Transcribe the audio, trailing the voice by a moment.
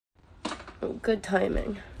Oh, good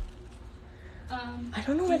timing. I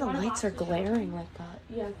don't know why the lights are glaring like that.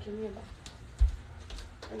 Yeah, give me a box.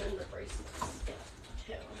 And then the bracelets.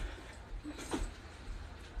 Yeah, too.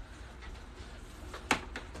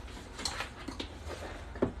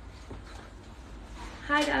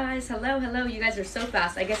 Hi guys, hello. You guys are so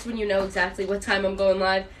fast. I guess when you know exactly what time I'm going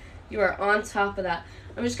live, you are on top of that.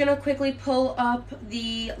 I'm just gonna quickly pull up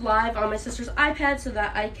the live on my sister's iPad so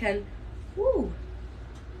that I can,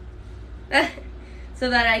 so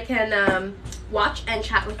that I can watch and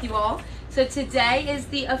chat with you all. So today is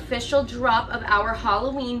the official drop of our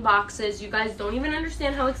Halloween boxes. You guys don't even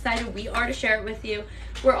understand how excited we are to share it with you.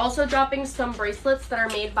 We're also dropping some bracelets that are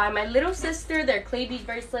made by my little sister. They're clay bead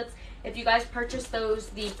bracelets. If you guys purchase those,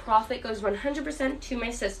 the profit goes 100% to my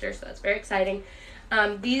sister, so that's very exciting.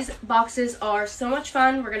 These boxes are so much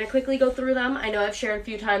fun. We're going to quickly go through them. I know I've shared a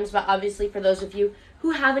few times, but obviously for those of you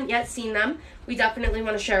who haven't yet seen them, we definitely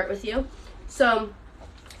want to share it with you. So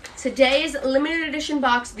today's limited edition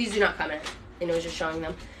box, these do not come in it. I was just showing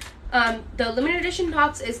them. The limited edition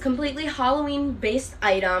box is completely Halloween-based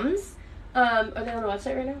items. Are they on the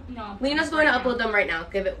website right now? No. Lena's going to upload them right now.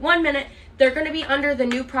 Give it 1 minute. They're going to be under the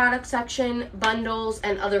new product section, bundles,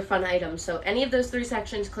 and other fun items. So any of those 3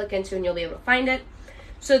 sections, click into and you'll be able to find it.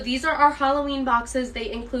 So these are our Halloween boxes.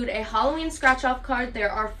 They include a Halloween scratch-off card.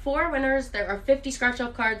 There are 4 winners. There are 50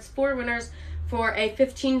 scratch-off cards, 4 winners for a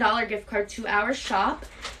 $15 gift card to our shop.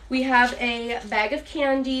 We have a bag of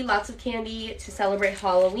candy, lots of candy to celebrate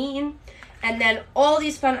Halloween. And then all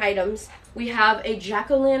these fun items. We have a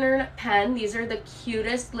jack-o'-lantern pen. These are the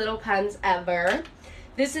cutest little pens ever.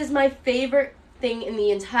 This is my favorite thing in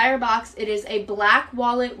the entire box. It is a black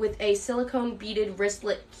wallet with a silicone beaded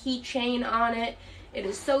wristlet keychain on it. It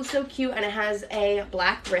is so, so cute, and it has a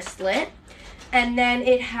black wristlet. And then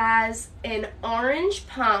it has an orange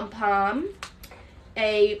pom-pom,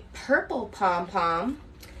 a purple pom-pom,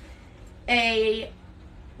 a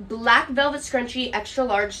black velvet scrunchie extra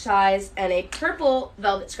large size, and a purple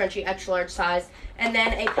velvet scrunchie extra large size, and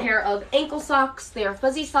then a pair of ankle socks. They are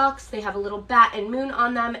fuzzy socks. They have a little bat and moon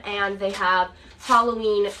on them, and they have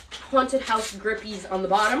Halloween haunted house grippies on the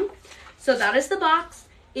bottom. So that is the box.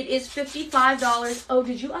 It is $55. Oh,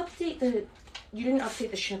 did you update the, you didn't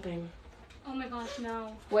update the shipping. Oh my gosh,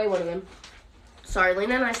 no. Weigh one of them. Sorry,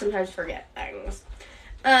 Lena and I sometimes forget things.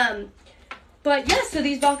 But yes, so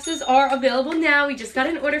these boxes are available now. We just got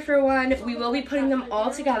an order for one. We will be putting them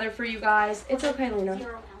all together for you guys. It's okay, Lena.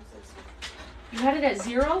 0 ounces. You had it at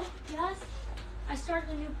 0? Yes. I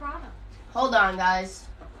started a new product. Hold on, guys.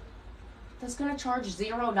 That's gonna charge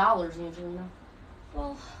 $0, Angelina.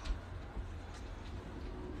 Well.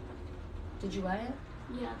 Did you weigh it?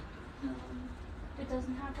 Yeah. It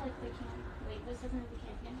doesn't have like the candy. Wait, this doesn't have the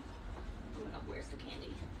candy. Oh my god, where's the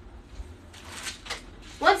candy?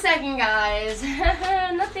 1 second, guys.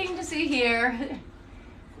 Nothing to see here.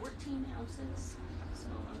 14 ounces. So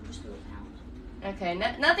I'm just doing a pound. Okay,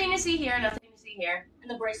 nothing to see here, nothing to see here.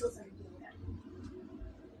 And the bracelets are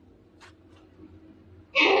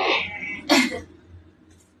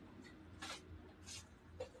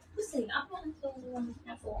Listen, I'm not the one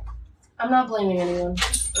at fault. I'm not blaming anyone.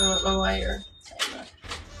 I don't know why you're saying that.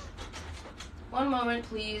 1 moment,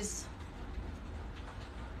 please.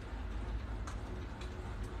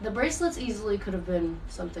 The bracelets easily could have been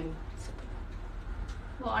something.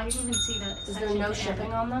 Well, I didn't even see that. Is there no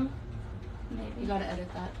shipping on them? Maybe. You gotta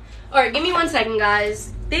edit that. Alright, give me 1 second,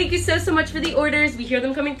 guys. Thank you so, so much for the orders. We hear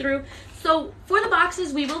them coming through. So, for the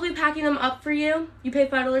boxes, we will be packing them up for you. You pay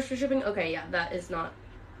 $5 for shipping? Okay, yeah, that is not...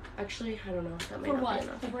 Actually, I don't know. That might not be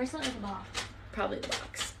enough. The bracelet or the box? Probably the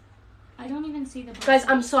box. I don't even see the box. Guys,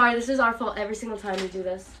 I'm sorry. This is our fault every single time we do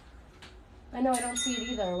this. I know, I don't see it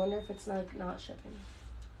either. I wonder if it's not shipping.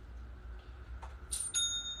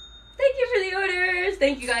 Thank you for the orders.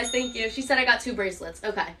 Thank you, guys. Thank you. She said I got 2 bracelets.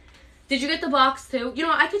 Okay. Did you get the box, too? You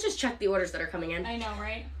know, I could just check the orders that are coming in. I know,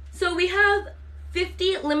 right? So we have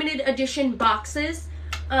 50 limited edition boxes.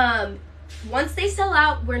 Once they sell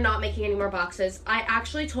out, we're not making any more boxes. I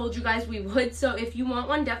actually told you guys we would, so if you want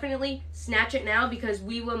one, definitely snatch it now because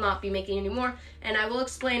we will not be making any more. And I will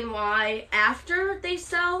explain why after they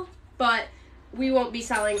sell, but we won't be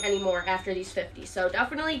selling any more after these 50. So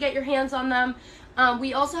definitely get your hands on them.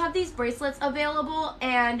 We also have these bracelets available,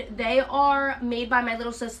 and they are made by my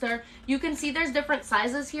little sister. You can see there's different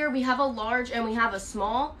sizes here. We have a large and we have a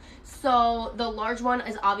small. So the large one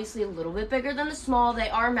is obviously a little bit bigger than the small. They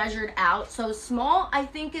are measured out. So small, I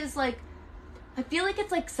think, is like, I feel like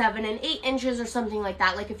it's like 7 and 8 inches or something like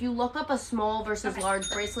that. Like if you look up a small versus large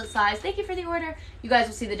bracelet size, thank you for the order, you guys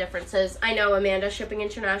will see the differences. I know, Amanda, shipping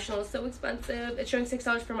international is so expensive. It's showing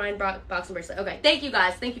 $6 for mine box and bracelet. Okay, thank you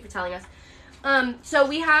guys. Thank you for telling us. So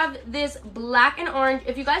we have this black and orange.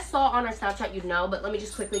 If you guys saw on our Snapchat, you'd know, but let me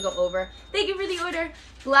just quickly go over. Thank you for the order.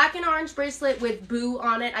 Black and orange bracelet with Boo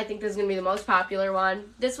on it. I think this is going to be the most popular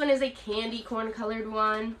one. This one is a candy corn colored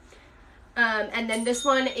one. And then this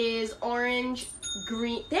one is orange,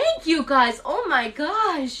 green. Thank you guys. Oh my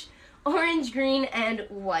gosh. Orange, green, and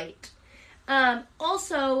white.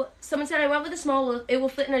 Also, someone said I went with a small, it will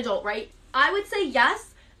fit an adult, right? I would say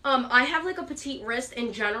yes. I have like a petite wrist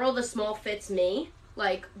in general. The small fits me,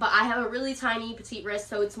 like, but I have a really tiny petite wrist,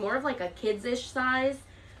 so it's more of like a kids-ish size.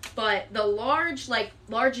 But the large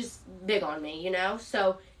is big on me, you know?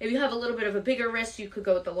 So if you have a little bit of a bigger wrist, you could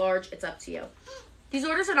go with the large. It's up to you. These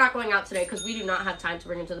orders are not going out today because we do not have time to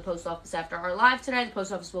bring them to the post office after our live today. The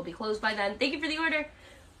post office will be closed by then. Thank you for the order.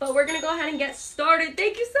 But we're going to go ahead and get started.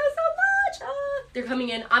 Thank you so much. They're coming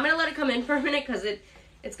in. I'm going to let it come in for a minute because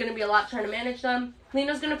it's going to be a lot trying to manage them.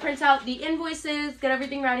 Lena's going to print out the invoices, get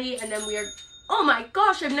everything ready, and then we are... Oh my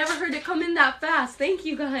gosh, I've never heard it come in that fast. Thank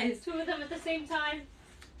you guys. 2 of them at the same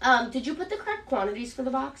time. Did you put the correct quantities for the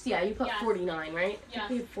box? Yeah, you put 49, right? Yeah.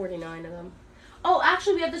 We have 49 of them. Oh,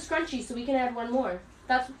 actually, we have the scrunchie, so we can add one more.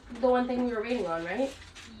 That's the one thing we were waiting on, right?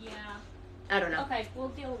 Yeah. I don't know. Okay, we'll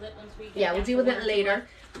deal with it once we get Yeah, we'll deal with it later.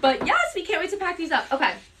 But yes, we can't wait to pack these up.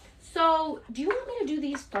 Okay, so do you want me to do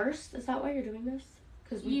these first? Is that why you're doing this?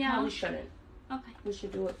 Because we probably shouldn't. Okay. We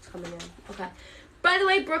should do what's coming in. Okay. By the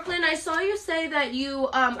way, Brooklyn, I saw you say that you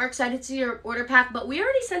are excited to see your order pack, but we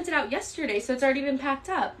already sent it out yesterday, so it's already been packed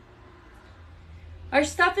up. Our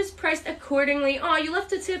stuff is priced accordingly. Oh, you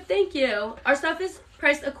left a tip. Thank you. Our stuff is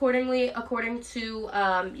priced accordingly, according to,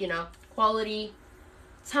 you know, quality,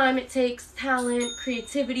 time it takes, talent,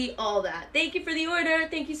 creativity, all that. Thank you for the order.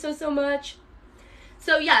 Thank you so, so much.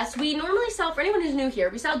 So, yes, we normally sell, for anyone who's new here,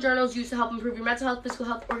 we sell journals used to help improve your mental health, physical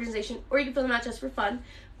health, organization, or you can fill them out just for fun.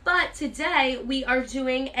 But today, we are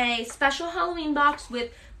doing a special Halloween box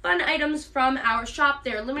with fun items from our shop.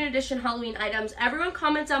 They're limited edition Halloween items. Everyone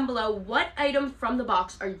comment down below what item from the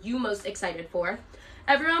box are you most excited for.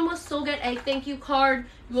 Everyone will still get a thank you card.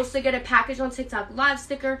 You will still get a package on TikTok live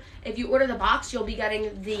sticker. If you order the box, you'll be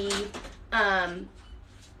getting the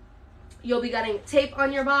tape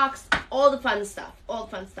on your box, all the fun stuff,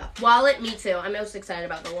 Wallet, me too. I'm most excited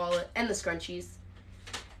about the wallet and the scrunchies.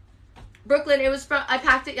 Brooklyn, I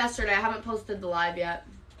packed it yesterday. I haven't posted the live yet.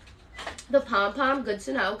 The pom-pom, good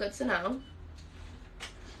to know, good to know.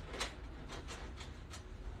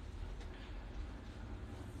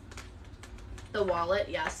 The wallet,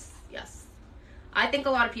 yes, yes. I think a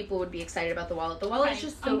lot of people would be excited about the wallet. The wallet is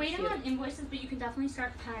just so cute. I'm waiting on invoices, but you can definitely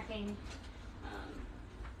start packing.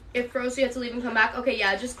 If froze, you have to leave and come back. Okay,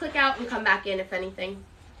 yeah, just click out and come back in if anything.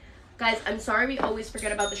 Guys, I'm sorry we always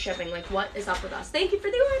forget about the shipping. Like, what is up with us? Thank you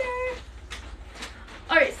for the order.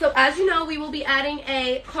 All right, so as you know, we will be adding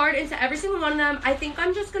a card into every single one of them. I think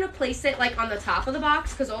I'm just going to place it, like, on the top of the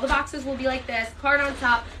box because all the boxes will be like this. Card on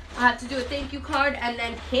top. I have to do a thank you card and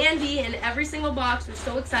then candy in every single box. We're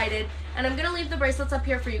so excited. And I'm going to leave the bracelets up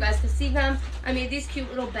here for you guys to see them. I made these cute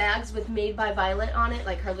little bags with Made by Violet on it,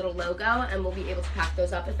 like her little logo, and we'll be able to pack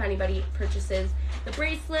those up if anybody purchases the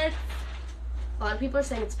bracelets. A lot of people are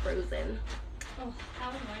saying it's frozen. Oh, how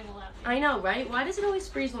annoying will that be? I know, right? Why does it always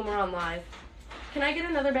freeze when we're on live? Can I get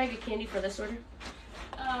another bag of candy for this order?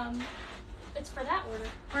 It's for that order.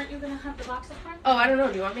 Aren't you going to have the box up front? Oh, I don't know.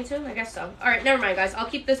 Do you want me to? I guess so. All right, never mind, guys. I'll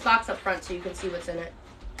keep this box up front so you can see what's in it.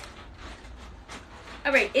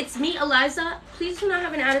 All right, it's me, Eliza. Please do not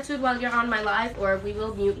have an attitude while you're on my live, or we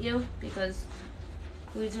will mute you because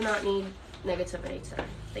we do not need negativity today.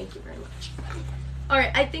 Thank you very much. All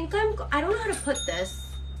right, I think I don't know how to put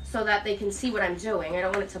this so that they can see what I'm doing. I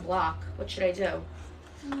don't want it to block. What should I do?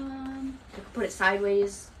 I could put it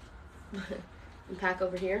sideways and pack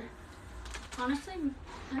over here. Honestly,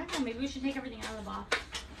 I don't know. Maybe we should take everything out of the box.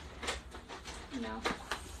 No.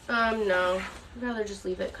 No. I'd rather just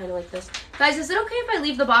leave it kind of like this. Guys, is it okay if I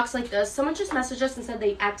leave the box like this? Someone just messaged us and said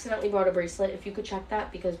they accidentally bought a bracelet. If you could check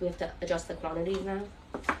that because we have to adjust the quantities now.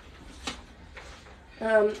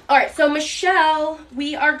 Alright, so Michelle,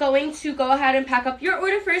 we are going to go ahead and pack up your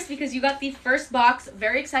order first because you got the first box.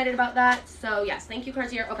 Very excited about that. So, yes, thank you,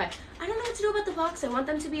 Cartier. Okay, I don't know what to do about the box. I want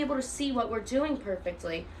them to be able to see what we're doing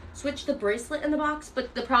perfectly. Switch the bracelet in the box,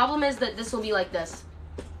 but the problem is that this will be like this,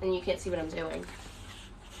 and you can't see what I'm doing.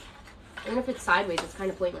 Even if it's sideways, it's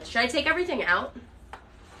kind of pointless. Should I take everything out?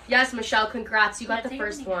 Yes, Michelle, congrats. You got the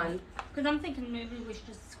first one. Because I'm thinking maybe we should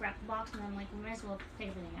just scrap the box and then, like, we might as well take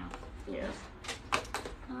everything out. Yeah.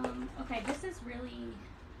 Okay, this is really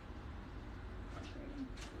frustrating.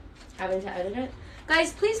 Having to edit it.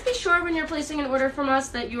 Guys, please be sure when you're placing an order from us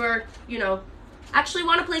that you are, actually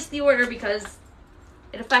want to place the order because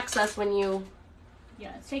It affects us when you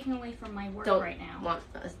Yeah, it's taking away from my work don't right now. want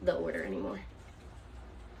the order anymore.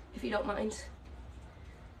 If you don't mind.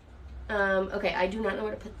 Okay, I do not know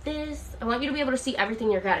where to put this. I want you to be able to see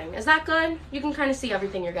everything you're getting. Is that good? You can kind of see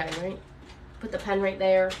everything you're getting, right? Put the pen right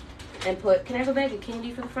there and put, can I have a bag of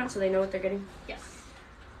candy for the front so they know what they're getting? Yes.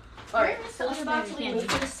 Alright, Where is so the let's other box bag of it candy?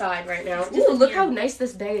 to the side right now. It's Ooh, look disappeared. how nice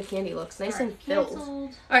this bag of candy looks. Nice Alright, and filled.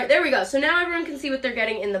 canceled. Alright, there we go. So now everyone can see what they're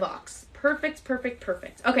getting in the box. Perfect, perfect,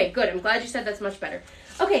 perfect. Okay, good. I'm glad you said that's much better.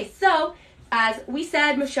 Okay, so as we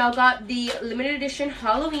said, Michelle got the limited edition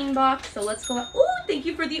Halloween box. So let's go. Ooh, thank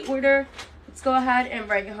you for the order. Let's go ahead and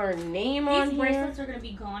write her name on These here. bracelets are going to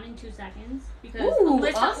be gone in 2 seconds because Ooh,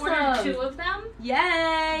 Alyssa awesome. ordered 2 of them.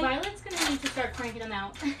 Yay! Violet's going to need to start cranking them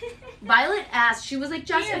out. Violet asked, she was like,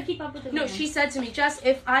 Jess, Yeah, keep up with the no, demand. she said to me, Jess,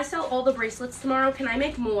 if I sell all the bracelets tomorrow, can I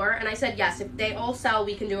make more? And I said, yes, if they all sell,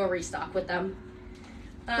 we can do a restock with them.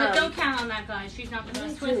 But don't count on that, guys. She's not going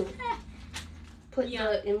to twist. Put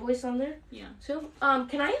the invoice on there? Yeah. So,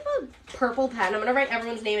 can I have a purple pen? I'm going to write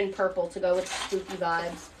everyone's name in purple to go with spooky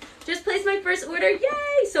vibes. Just placed my first order.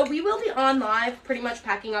 Yay! So we will be on live pretty much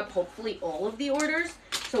packing up hopefully all of the orders.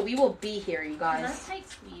 So we will be here, you guys. That's a tight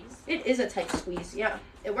squeeze. It is a tight squeeze. Yeah,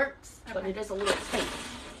 it works. Okay. But it is a little tight.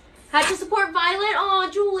 Had to support Violet. Oh,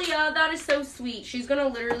 Julia, that is so sweet. She's going to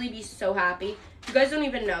literally be so happy. You guys don't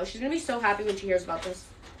even know. She's going to be so happy when she hears about this.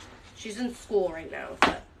 She's in school right now.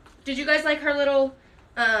 But did you guys like her little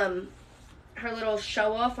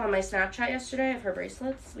show off on my Snapchat yesterday of her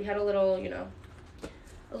bracelets? We had a little, you know,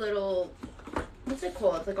 what's it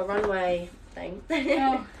called? Like a runway thing.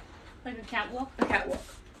 Oh, like a catwalk? A catwalk.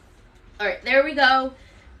 Alright, there we go.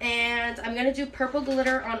 And I'm going to do purple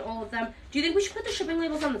glitter on all of them. Do you think we should put the shipping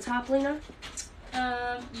labels on the top, Lena?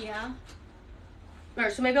 Yeah.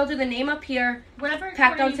 Alright, so maybe I'll do the name up here, Whatever.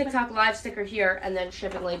 packed order on you put- TikTok live sticker here, and then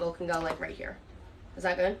shipping label can go like right here. Is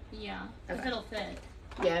that good? Yeah. Okay. If it'll fit.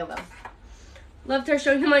 Yeah, it will. Loved her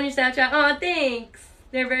showing them on your Snapchat. Aw, thanks.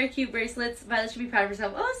 They're very cute bracelets. Violet should be proud of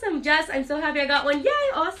herself. Awesome, Jess. I'm so happy I got one. Yay,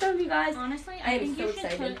 awesome, you guys. Honestly, I I am think so you should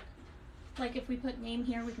excited. put, like, if we put name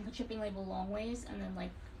here, we can put shipping label long ways, and then,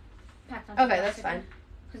 like, packed on. Okay, that's fine.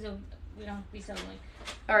 Because we don't have to be so, like...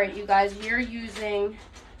 Alright, you guys, we are using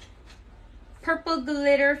purple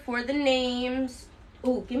glitter for the names.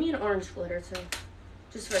 Oh, give me an orange glitter, too.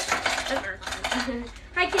 Just for a second.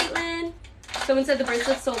 Hi, Caitlin. Someone said the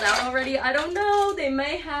bracelets sold out already. I don't know. They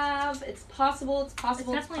may have. It's possible. It's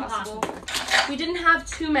possible. It's definitely possible. possible. We didn't have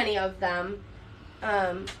too many of them.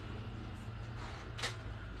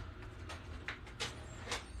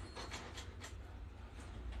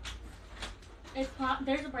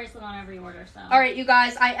 There's a bracelet on every order, so. All right, you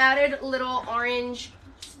guys. I added little orange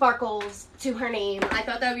sparkles to her name. I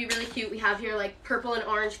thought that would be really cute. We have here like purple and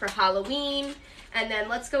orange for Halloween. And then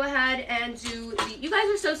let's go ahead and do the... You guys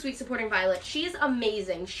are so sweet supporting Violet. She is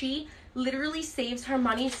amazing. She literally saves her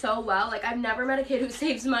money so well. Like, I've never met a kid who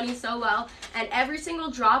saves money so well. And every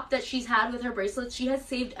single drop that she's had with her bracelets, she has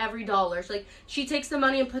saved every dollar. So, like, she takes the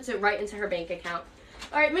money and puts it right into her bank account.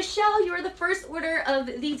 All right, Michelle, you are the first order of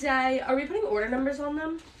the day. Are we putting order numbers on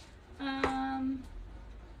them?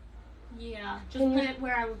 Yeah. Just put it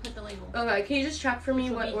where I would put the label. Okay, can you just check for me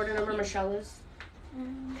Which will what be order number here. Michelle is?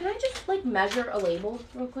 Can I just, like, measure a label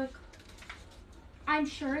real quick? I'm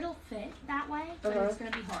sure it'll fit that way, but Uh-huh. it's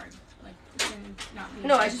gonna be hard. Like, it's gonna not be.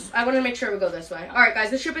 No, I wanted to make sure it would go this way. All right, guys,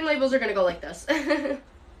 the shipping labels are going to go like this.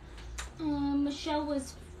 Michelle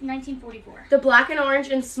was 1944. The black and orange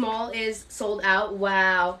and small is sold out.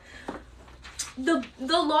 Wow. The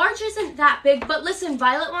large isn't that big, but listen,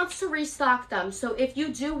 Violet wants to restock them. So if you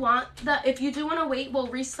do want to wait, we'll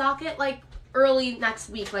restock it like early next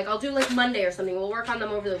week. Like I'll do like Monday or something. We'll work on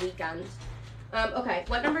them over the weekend. Okay,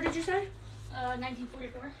 what number did you say?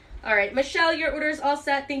 1944. All right, Michelle, your order is all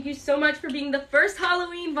set. Thank you so much for being the first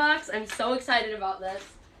Halloween box. I'm so excited about this.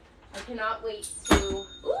 I cannot wait to... Ooh,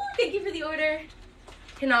 thank you for the order.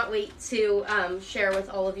 Cannot wait to share with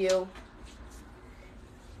all of you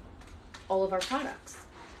all of our products.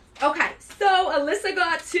 Okay, so Alyssa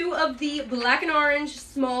got 2 of the black and orange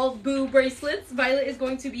small boo bracelets. Violet is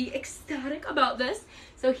going to be ecstatic about this.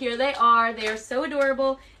 So here they are. They are so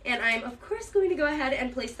adorable. And I'm, of course, going to go ahead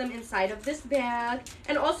and place them inside of this bag.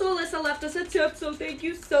 And also, Alyssa left us a tip, so thank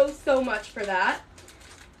you so, so much for that.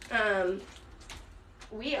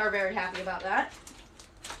 We are very happy about that.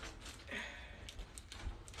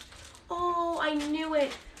 Oh, I knew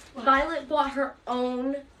it. What? Violet bought her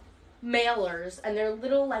own mailers, and they're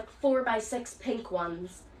little, like, 4x6 pink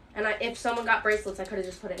ones. And if someone got bracelets, I could have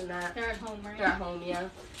just put it in that. They're at home, right? They're at home, yeah.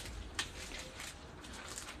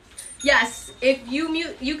 Yes, if you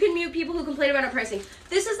mute, you can mute people who complain about our pricing.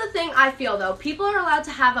 This is the thing I feel, though. People are allowed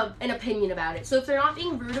to have an opinion about it. So if they're not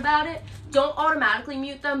being rude about it, don't automatically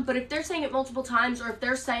mute them. But if they're saying it multiple times, or if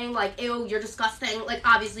they're saying, like, ew, you're disgusting, like,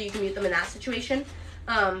 obviously you can mute them in that situation.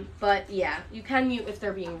 But, yeah, you can mute if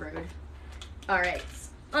they're being rude. All right.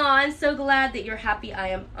 Oh, I'm so glad that you're happy I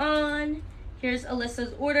am on. Here's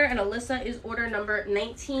Alyssa's order, and Alyssa is order number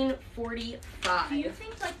 1945. Do you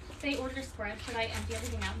think, like, if they order spread, should I empty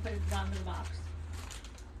everything out and put it at the bottom of the box?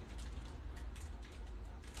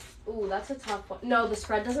 Ooh, that's a tough one. No, the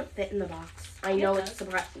spread doesn't fit in the box. I know it's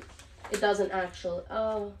surprising. It doesn't actually.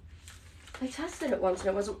 Oh, I tested it once and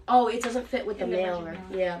it wasn't. Oh, it doesn't fit with the mailer.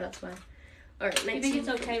 Yeah, that's why. All right, you think it's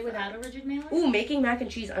okay without a rigid mailer? Ooh, making mac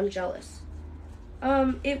and cheese. I'm jealous.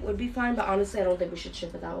 It would be fine, but honestly, I don't think we should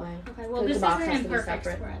ship it that way. Okay, well, this is an imperfect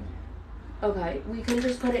spread. Okay, we can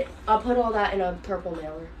just put it. I'll put all that in a purple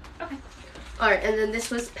mailer. Okay. All right, and then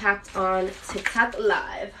this was packed on TikTok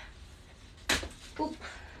Live. Oop.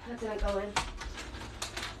 That didn't go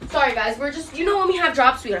in. Sorry, guys. We're just, you know, when we have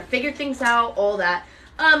drops, we gotta figure things out, all that.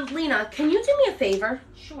 Lena, can you do me a favor?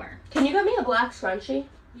 Sure. Can you get me a black scrunchie?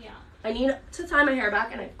 Yeah. I need to tie my hair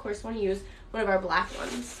back, and I, of course, want to use one of our black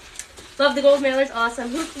ones. Love the gold mailers. Awesome.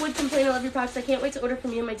 Who would complain? I love your products. I can't wait to order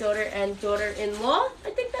from you and my daughter and daughter-in-law, I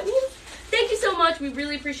think that means. Thank you so much. We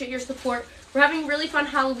really appreciate your support. We're having really fun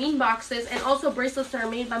Halloween boxes and also bracelets that are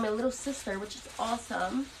made by my little sister, which is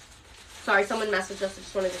awesome. Sorry, someone messaged us. I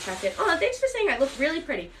just wanted to check it. Oh, thanks for saying I look really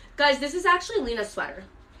pretty. Guys, this is actually Lena's sweater.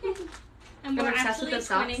 And we're actually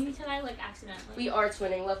twinning today, like, accidentally. We are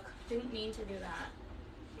twinning, look. Didn't mean to do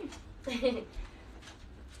that.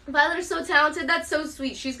 Violet is so talented. That's so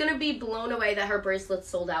sweet. She's going to be blown away that her bracelets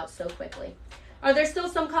sold out so quickly. Are there still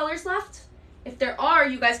some colors left? If there are,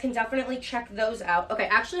 you guys can definitely check those out. Okay,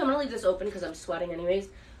 actually, I'm going to leave this open because I'm sweating anyways.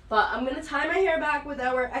 But I'm going to tie my hair back with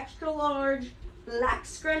our extra large black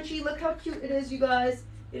scrunchie. Look how cute it is, you guys.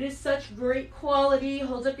 It is such great quality.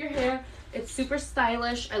 Holds up your hair. It's super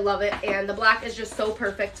stylish. I love it. And the black is just so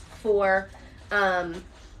perfect for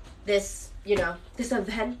this, you know, this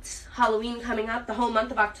event, Halloween coming up, the whole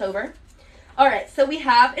month of October. All right, so we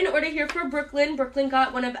have an order here for Brooklyn. Brooklyn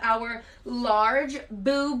got one of our large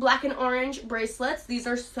Boo black and orange bracelets. These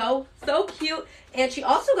are so, so cute. And she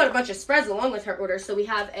also got a bunch of spreads along with her order. So we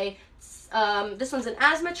have a, this one's an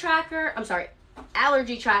asthma tracker. I'm sorry,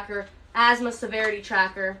 allergy tracker, asthma severity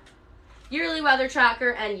tracker, yearly weather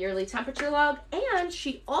tracker, and yearly temperature log. And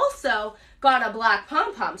she also got a black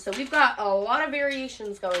pom-pom. So we've got a lot of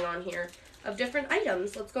variations going on here of different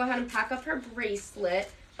items. Let's go ahead and pack up her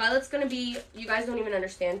bracelet. Violet's going to be, you guys don't even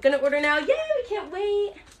understand. Going to order now. Yay, we can't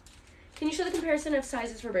wait. Can you show the comparison of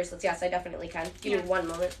sizes for bracelets? Yes, I definitely can. Give me one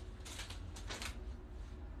moment.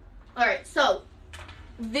 All right, so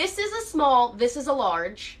this is a small, this is a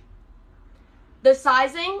large. The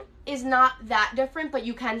sizing is not that different, but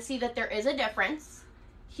you can see that there is a difference.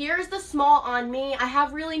 Here's the small on me. I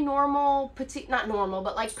have really normal, petite, not normal,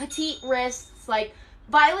 but like petite wrists. Like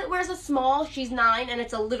Violet wears a small, she's 9, and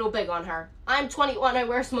it's a little big on her. I'm 21, I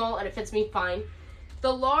wear small, and it fits me fine.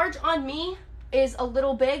 The large on me is a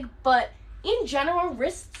little big, but in general,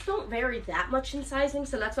 wrists don't vary that much in sizing,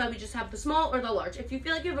 so that's why we just have the small or the large. If you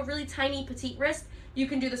feel like you have a really tiny, petite wrist, you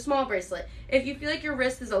can do the small bracelet. If you feel like your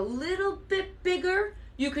wrist is a little bit bigger,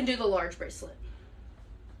 you can do the large bracelet.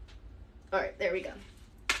 All right, there we go.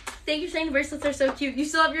 Thank you for saying the bracelets are so cute. You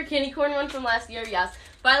still have your candy corn one from last year? Yes.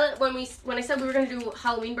 Violet, when I said we were going to do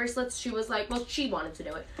Halloween bracelets, she was like, well, she wanted to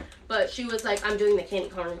do it. But she was like, I'm doing the candy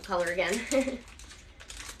corn color again.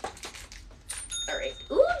 All right.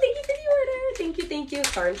 Ooh, thank you for the order. Thank you, thank you.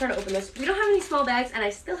 Sorry, I'm trying to open this. We don't have any small bags, and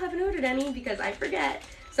I still haven't ordered any because I forget.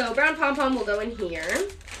 So brown pom-pom will go in here.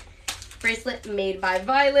 Bracelet made by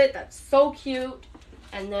Violet. That's so cute.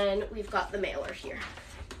 And then we've got the mailer here.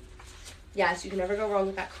 Yes, you can never go wrong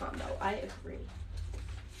with that combo. I agree.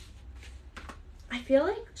 I feel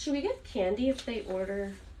like, should we get candy if they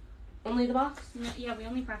order only the box? No, yeah, we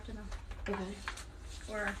only prepped enough. Okay.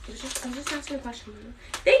 Or I'm just asking a question.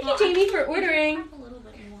 Thank you, Jamie, for ordering. A little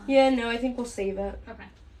bit more. Yeah, no, I think we'll save it. Okay.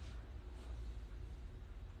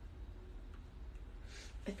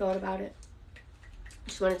 I thought about it. I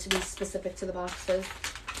just wanted to be specific to the boxes.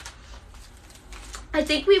 I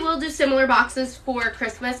think we will do similar boxes for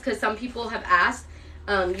Christmas because some people have asked.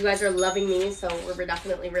 You guys are loving me, so we're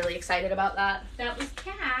definitely really excited about that. That was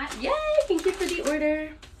Kat. Yay! Thank you for the order.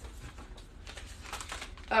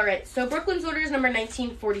 All right, so Brooklyn's order is number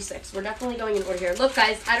 1946. We're definitely going in order here. Look,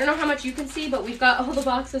 guys, I don't know how much you can see, but we've got all the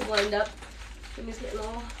boxes lined up. I'm just getting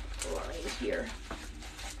all lined here.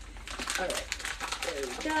 All right, there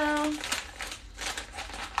we go.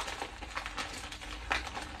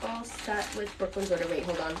 all set with Brooklyn's order. Wait,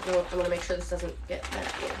 hold on. I want to make sure this doesn't get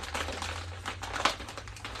messy.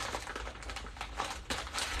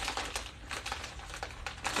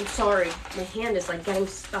 I'm sorry. My hand is like getting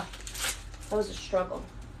stuck. That was a struggle.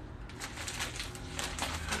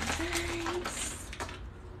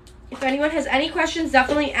 If anyone has any questions,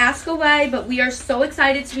 definitely ask away. But we are so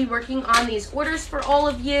excited to be working on these orders for all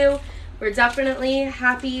of you. We're definitely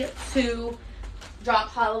happy to drop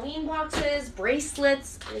Halloween boxes,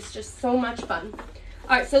 bracelets. It's just so much fun.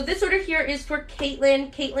 All right, so this order here is for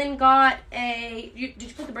Caitlin. Caitlin got a... Did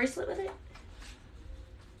you put the bracelet with it?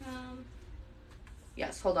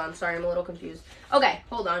 Yes, hold on. Sorry, I'm a little confused. Okay,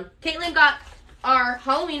 hold on. Caitlin got our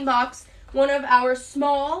Halloween box, one of our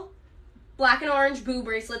small black and orange boo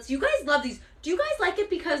bracelets. You guys love these. Do you guys like it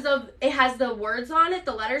because of it has the words on it,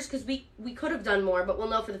 the letters? Because we could have done more, but we'll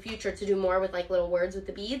know for the future to do more with like little words with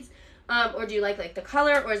the beads. Or do you like the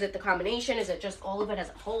color, or is it the combination? Is it just all of it as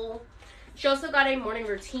a whole? She also got a morning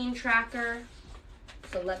routine tracker.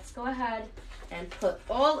 So let's go ahead and put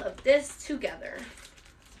all of this together.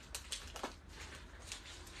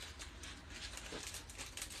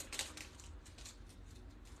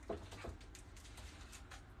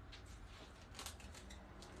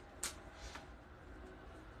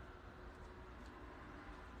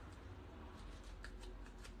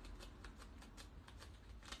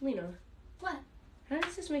 Lena. What? How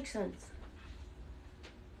does this make sense?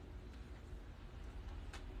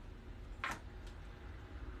 I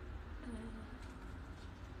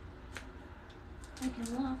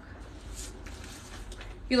can look.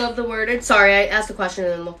 You love the worded? Sorry, I asked a question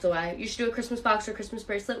and then looked away. You should do a Christmas box or Christmas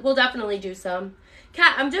bracelet. We'll definitely do some.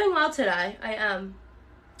 Kat, I'm doing well today. I am.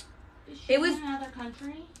 Is she in another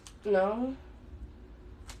country? No.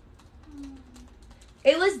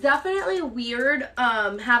 It was definitely weird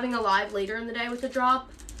having a live later in the day with the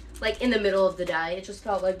drop. Like in the middle of the day. It just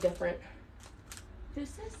felt like different. This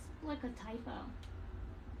is like a typo.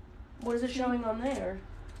 What is it showing on there?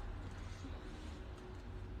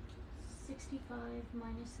 65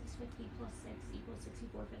 minus 650 plus 6 equals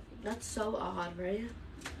 6450. That's so odd, right?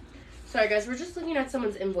 Sorry guys, we're just looking at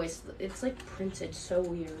someone's invoice. It's like printed so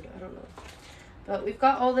weird. I don't know. But we've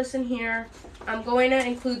got all this in here. I'm going to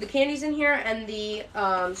include the candies in here and the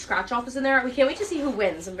scratch off is in there. We can't wait to see who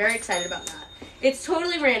wins. I'm very excited about that. It's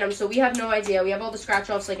totally random, so we have no idea. We have all the scratch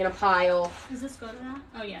offs like in a pile. Does this go to that?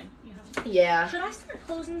 Oh yeah, you have it. Yeah. Should I start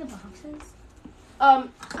closing the boxes?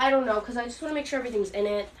 I don't know, because I just want to make sure everything's in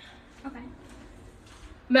it. Okay.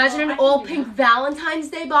 Imagine an all pink Valentine's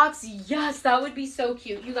Day box. Yes, that would be so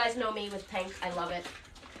cute. You guys know me with pink. I love it.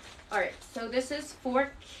 All right, so this is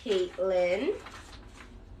for Caitlin.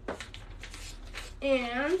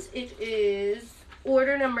 And it is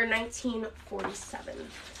order number 1947.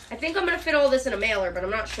 I think I'm going to fit all this in a mailer, but I'm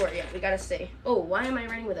not sure yet. We got to see. Oh, why am I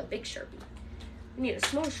writing with a big Sharpie? We need a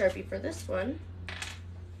small Sharpie for this one.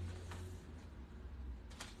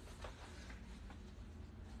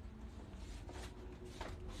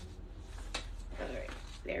 All right,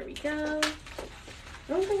 there we go.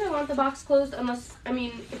 I don't think I want the box closed unless, I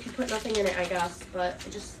mean, if you put nothing in it, I guess. But I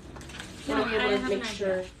just want to be able to make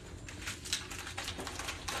sure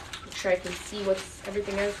I can see what's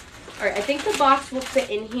everything is. All right, I think the box will fit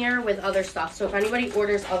in here with other stuff. So if anybody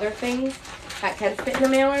orders other things that can fit in the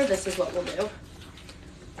mailer, this is what we'll do. All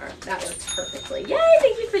right, that works perfectly. Yay,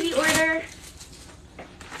 thank you for the order.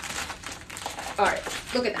 All right,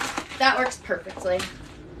 look at that. That works perfectly.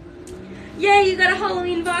 Yay, you got a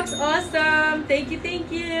Halloween box. Awesome. Thank you,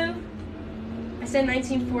 thank you. I said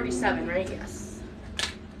 1947, right? Yes.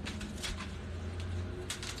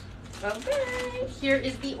 Okay, here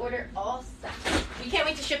is the order all set. We can't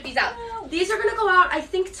wait to ship these out. These are gonna go out, I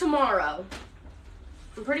think, tomorrow.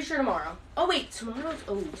 I'm pretty sure tomorrow. Oh wait,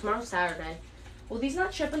 tomorrow's Saturday. Will these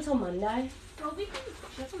not ship until Monday? Well, we can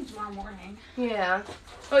ship them tomorrow morning. Yeah.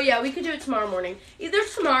 Oh yeah, we could do it tomorrow morning. Either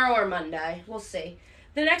tomorrow or Monday. We'll see.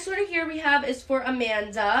 The next order here we have is for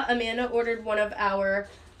Amanda. Amanda ordered one of our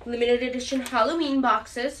limited edition Halloween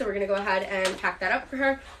boxes, so we're gonna go ahead and pack that up for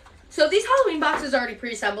her. So these Halloween boxes are already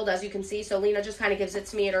pre-assembled, as you can see. So Lena just kind of gives it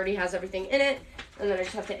to me. It already has everything in it. And then I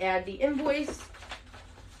just have to add the invoice.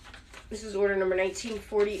 This is order number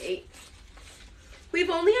 1948. We've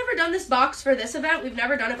only ever done this box for this event. We've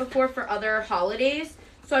never done it before for other holidays.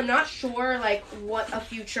 So I'm not sure like what a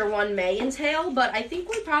future one may entail. But I think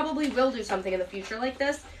we probably will do something in the future like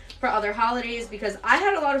this for other holidays. Because I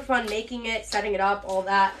had a lot of fun making it, setting it up, all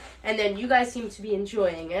that. And then you guys seem to be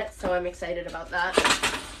enjoying it. So I'm excited about that.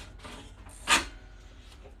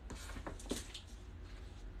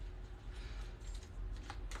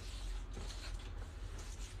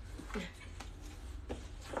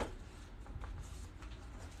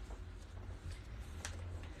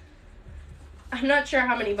 I'm not sure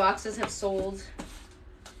how many boxes have sold.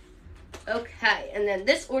 Okay, and then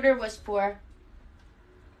this order was for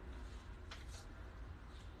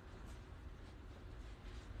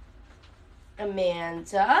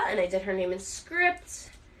Amanda, and I did her name in script.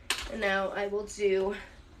 And now I will do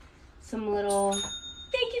some little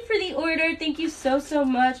thank you for the order. Thank you so, so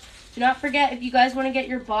much. Do not forget, if you guys want to get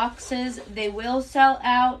your boxes, they will sell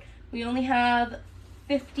out. We only have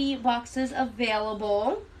 50 boxes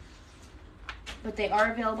available, but they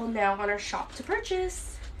are available now on our shop to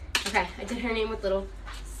purchase. Okay, I did her name with little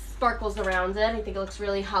sparkles around it. I think it looks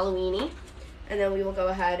really Halloween-y. And then we will go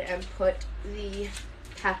ahead and put the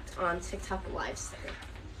text on TikTok live stream.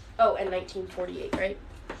 Oh, and 1948, right?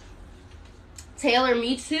 Taylor,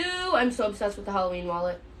 me too. I'm so obsessed with the Halloween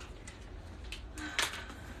wallet.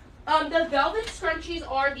 The velvet scrunchies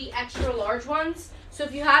are the extra large ones. So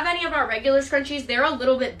if you have any of our regular scrunchies, they're a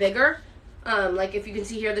little bit bigger. Like if you can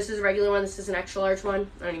see here, this is a regular one. This is an extra large one.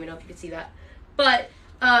 I don't even know if you can see that. But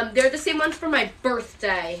they're the same ones for my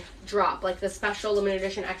birthday drop, like the special limited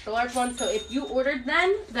edition extra large one. So if you ordered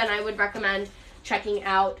then I would recommend checking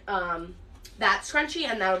out that scrunchie,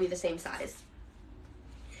 and that'll be the same size.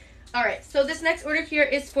 All right, so this next order here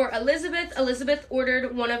is for Elizabeth. Elizabeth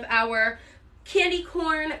ordered one of our candy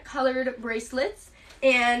corn colored bracelets,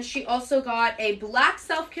 and she also got a black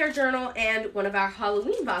self-care journal and one of our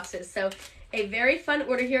Halloween boxes. So a very fun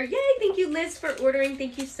order here. Yay, thank you, Liz, for ordering.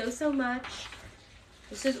 Thank you so, so much.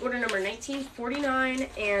 This is order number 1949,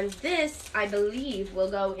 and this, I believe, will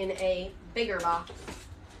go in a bigger box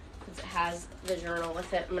because it has the journal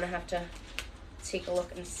with it. I'm going to have to take a look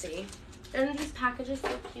and see. And this package is so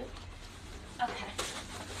cute. Okay.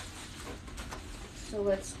 So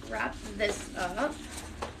let's wrap this up.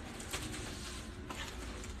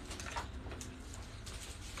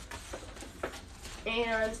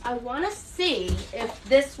 And I want to see if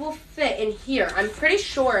this will fit in here. I'm pretty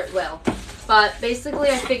sure it will. But basically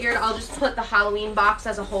I figured I'll just put the Halloween box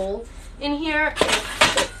as a whole in here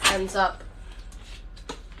if it ends up,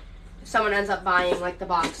 if someone ends up buying like the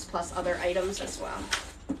box plus other items as well.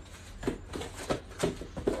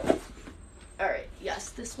 Alright, yes,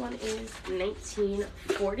 this one is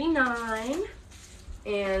 1949.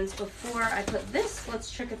 And before I put this,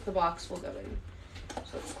 let's check if the box will go in.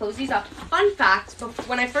 So let's close these up. Fun fact,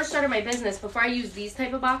 when I first started my business, before I used these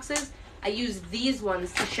type of boxes, I used these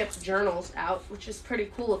ones to ship journals out, which is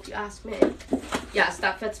pretty cool if you ask me. Yes,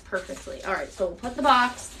 that fits perfectly. Alright, so we'll put the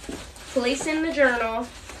box, place in the journal,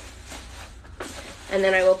 and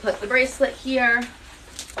then I will put the bracelet here,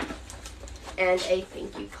 and a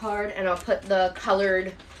thank you card, and I'll put the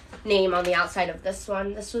colored name on the outside of this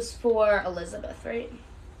one. This was for Elizabeth, right?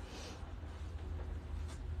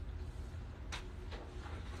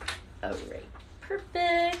 Alright,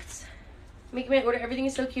 perfect. Making my order, everything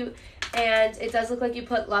is so cute, and it does look like you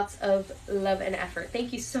put lots of love and effort.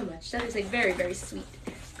 Thank you so much. That is a very, very sweet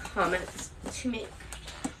comment to make.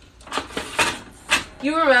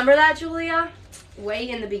 You remember that, Julia? Way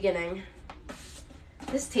in the beginning.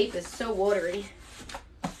 This tape is so watery.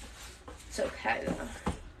 It's okay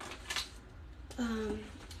though.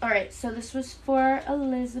 Alright, so this was for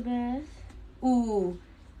Elizabeth. Ooh,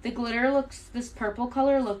 the glitter looks, this purple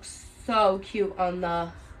color looks so cute on the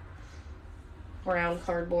brown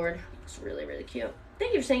cardboard. Looks really, really cute.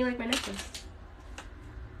 Thank you for saying you like my necklace.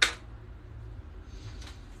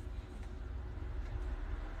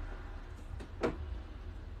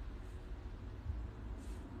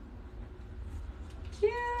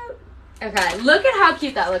 Cute. Okay, look at how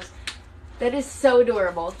cute that looks. That is so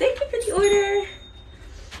adorable. Thank you for the order.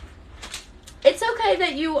 It's okay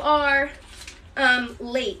that you are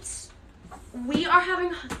late. We are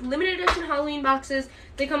having limited edition Halloween boxes.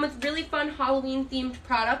 They come with really fun Halloween themed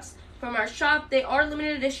products from our shop. They are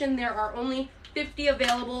limited edition. There are only 50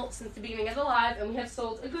 available since the beginning of the live, and we have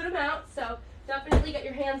sold a good amount, so definitely get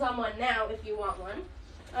your hands on one now if you want one.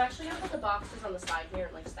 I'm actually going to put the boxes on the side here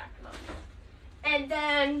and like stack them up. And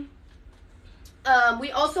then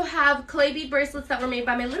we also have clay bead bracelets that were made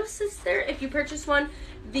by my little sister. If you purchase one,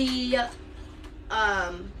 the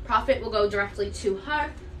profit will go directly to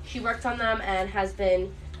her. She worked on them and has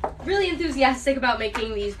been really enthusiastic about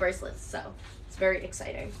making these bracelets, so it's very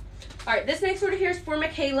exciting. All right, this next order here is for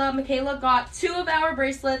Michaela. Michaela got 2 of our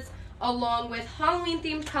bracelets along with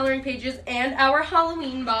Halloween-themed coloring pages and our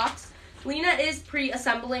Halloween box. Lena is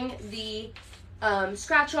pre-assembling the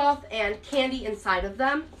scratch-off and candy inside of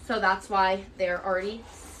them, so that's why they're already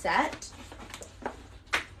set.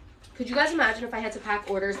 Could you guys imagine if I had to pack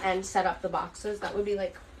orders and set up the boxes? That would be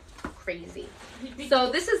like crazy. So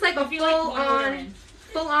this is like a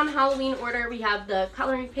full-on Halloween order. We have the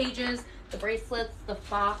coloring pages, the bracelets, the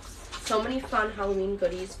box. so many fun Halloween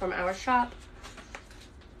goodies from our shop.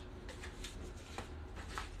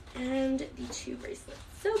 And the 2 bracelets.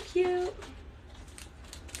 So cute.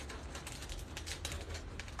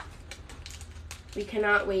 We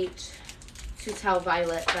cannot wait to tell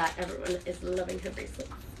Violet that everyone is loving her bracelet.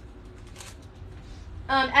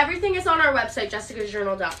 Everything is on our website,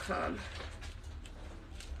 jessicasjournal.com.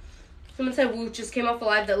 Someone said, Woo, just came off a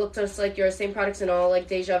live that looked just like yours, same products and all, like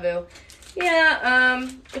deja vu. Yeah,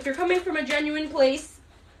 if you're coming from a genuine place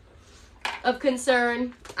of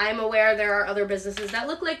concern, I'm aware there are other businesses that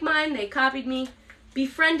look like mine. They copied me,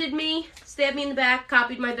 befriended me, stabbed me in the back,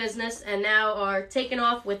 copied my business, and now are taking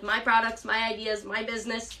off with my products, my ideas, my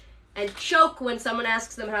business, and choke when someone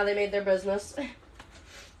asks them how they made their business.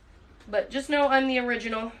 But just know I'm the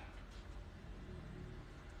original.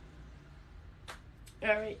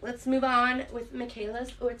 Alright, let's move on with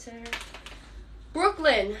Michaela's order.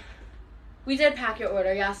 Brooklyn. We did pack your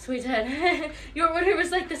order. Yes, we did. Your order was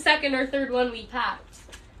like the second or third one we packed.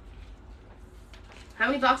 How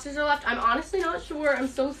many boxes are left? I'm honestly not sure. I'm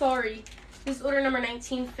so sorry. This is order number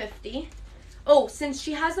 1950. Oh, since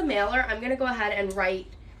she has a mailer, I'm going to go ahead and write...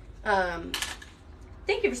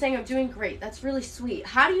 Thank you for saying I'm doing great. That's really sweet.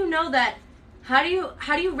 How do you know that? How do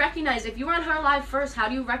you recognize, if you were on her live first, how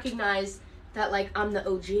do you recognize that, like, I'm the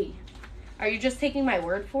OG? Are you just taking my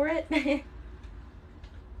word for it?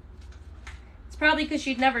 It's probably because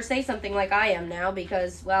she'd never say something like I am now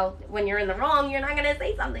because, well, when you're in the wrong, you're not going to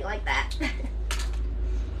say something like that.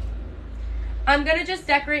 I'm going to just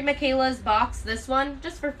decorate Michaela's box, this one,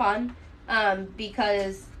 just for fun,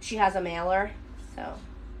 because she has a mailer, so...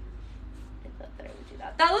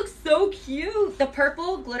 That looks so cute. The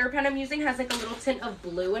purple glitter pen I'm using has like a little tint of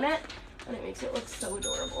blue in it, and it makes it look so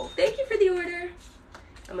adorable. Thank you for the order.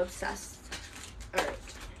 I'm obsessed. All right.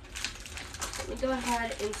 Let me go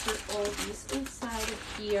ahead and insert all of these inside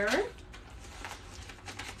of here.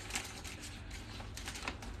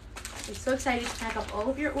 I'm so excited to pack up all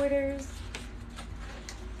of your orders.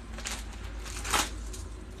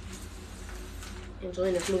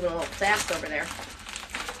 Angelina's moving a little fast over there.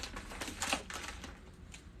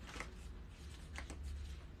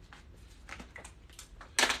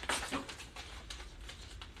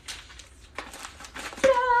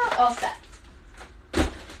 All set.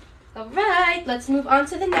 All right, let's move on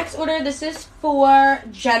to the next order. This is for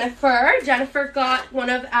Jennifer. Jennifer got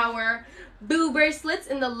one of our Boo bracelets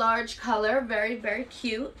in the large color. Very, very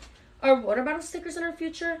cute. Our water bottle stickers in our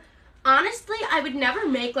future. Honestly, I would never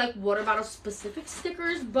make like water bottle specific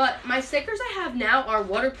stickers, but my stickers I have now are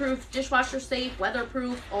waterproof, dishwasher safe,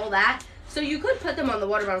 weatherproof, all that. So you could put them on the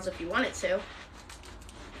water bottles if you wanted to.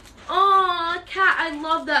 Aw, Kat, I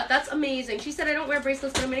love that. That's amazing. She said I don't wear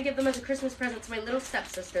bracelets, but I'm going to give them as a Christmas present to my little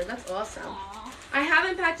stepsister. That's awesome. Aww. I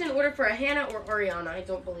haven't packed an order for a Hannah or Oriana, I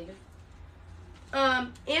don't believe.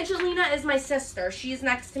 Angelina is my sister. She's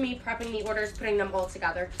next to me prepping the orders, putting them all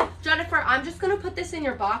together. Jennifer, I'm just going to put this in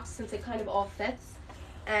your box since it kind of all fits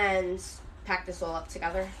and pack this all up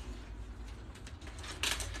together.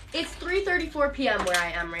 It's 3:34 p.m. where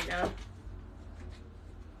I am right now.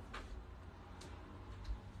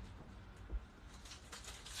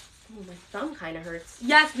 Oh, my thumb kind of hurts.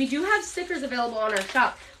 Yes, we do have stickers available on our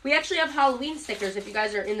shop. We actually have Halloween stickers if you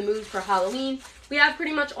guys are in the mood for Halloween. We have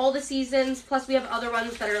pretty much all the seasons, plus we have other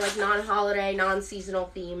ones that are like non-holiday, non-seasonal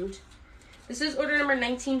themed. This is order number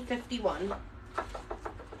 1951.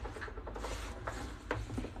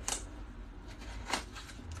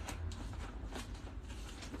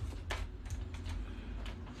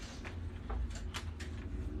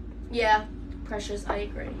 Yeah, Precious, I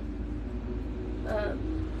agree.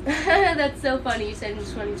 That's so funny. You said in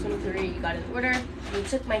 2023 you got an order, and you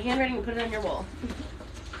took my handwriting and put it on your wall.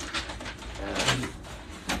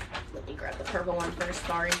 Let me grab the purple one first,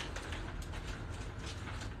 sorry.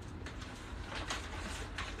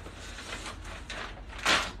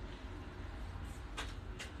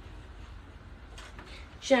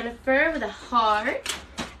 Jennifer with a heart,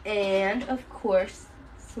 and of course,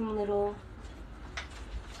 some little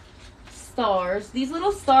stars. These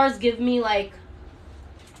little stars give me like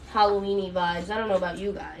Halloween-y vibes. I don't know about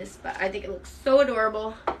you guys, but I think it looks so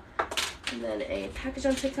adorable. And then a package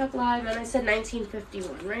on TikTok Live, and I said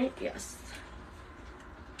 1951, right? Yes.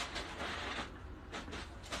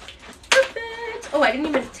 Perfect. Oh, I didn't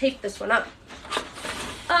even tape this one up.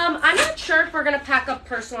 I'm not sure if we're going to pack up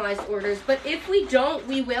personalized orders, but if we don't,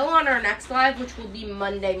 we will on our next live, which will be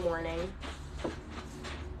Monday morning.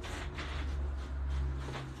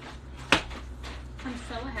 I'm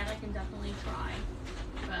so ahead, I can definitely try,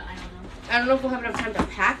 but I don't know. I don't know if we'll have enough time to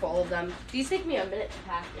pack all of them. These take me a minute to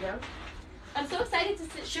pack, you know? I'm so excited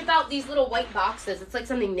to ship out these little white boxes. It's like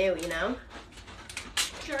something new, you know?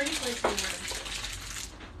 She already placed an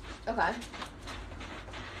order. Okay.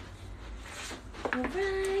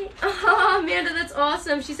 Alright. Oh, Amanda, that's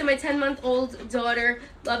awesome. She said my 10-month-old daughter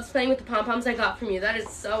loves playing with the pom-poms I got from you. That is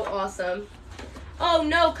so awesome. Oh,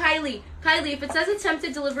 no, Kylie. Kylie, if it says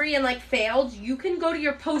attempted delivery and, like, failed, you can go to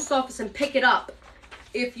your post office and pick it up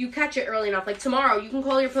if you catch it early enough. Like, tomorrow, you can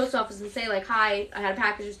call your post office and say, like, hi, I had a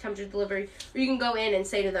package, it's attempted delivery. Or you can go in and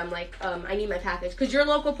say to them, like, I need my package. Because your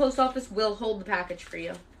local post office will hold the package for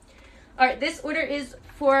you. All right, this order is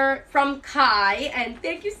from Kai, and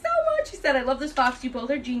thank you so much. She said, I love this box. You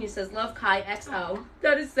both are geniuses. Love, Kai XO.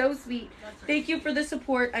 That is so sweet. Thank you for the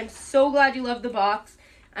support. I'm so glad you love the box.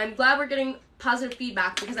 I'm glad we're getting positive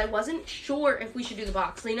feedback because I wasn't sure if we should do the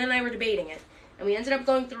box. Lena and I were debating it, and we ended up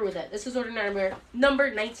going through with it. This is order number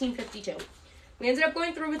 1952. We ended up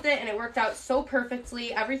going through with it, and it worked out so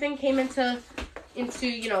perfectly. Everything came into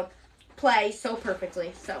play so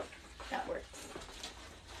perfectly, so that works.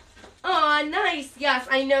 Aw, nice. Yes,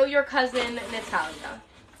 I know your cousin, Natalia.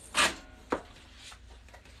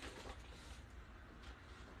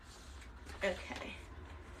 Okay.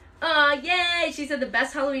 Aw, yay. She said the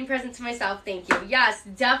best Halloween present to myself. Thank you. Yes,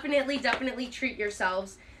 definitely treat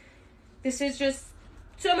yourselves. This is just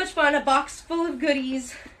so much fun. A box full of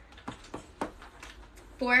goodies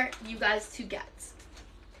for you guys to get.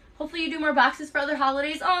 Hopefully you do more boxes for other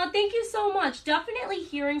holidays. Oh, thank you so much. Definitely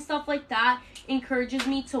hearing stuff like that encourages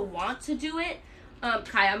me to want to do it.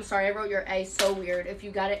 Kai, I'm sorry I wrote your A so weird. If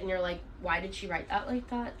you got it and you're like, why did she write that like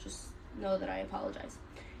that? Just know that I apologize.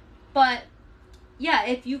 But yeah,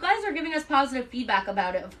 if you guys are giving us positive feedback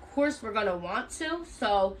about it, of course we're going to want to.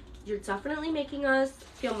 So you're definitely making us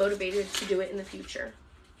feel motivated to do it in the future.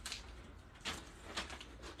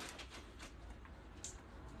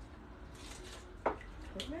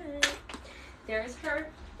 Alright. There's her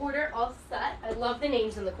order all set. I love the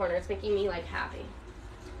names in the corner. It's making me like happy.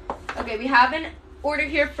 Okay, we have an order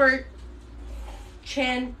here for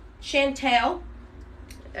Chantel.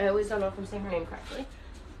 I always don't know if I'm saying her name correctly.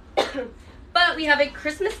 But we have a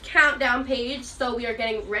Christmas countdown page, so we are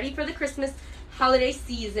getting ready for the Christmas holiday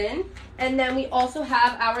season. And then we also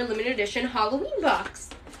have our limited edition Halloween box.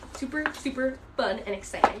 Super, super fun and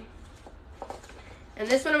exciting. And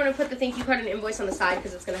this one I'm going to put the thank you card and invoice on the side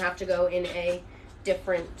because it's going to have to go in a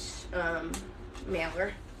different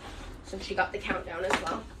mailer since she got the countdown as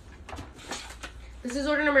well. This is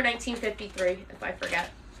order number 1953, if I forget.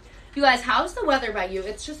 You guys, how's the weather by you?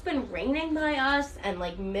 It's just been raining by us and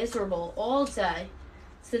like miserable all day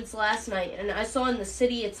since last night. And I saw in the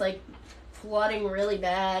city it's like flooding really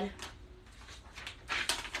bad.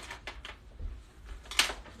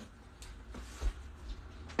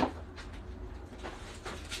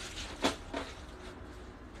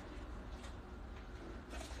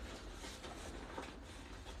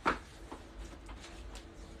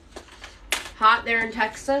 Hot there in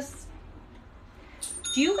Texas.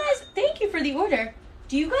 Do you guys, thank you for the order.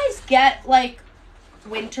 Do you guys get like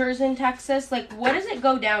winters in Texas? Like what does it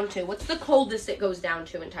go down to? What's the coldest it goes down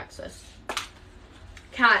to in Texas?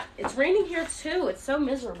 Kat, it's raining here too. It's so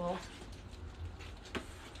miserable.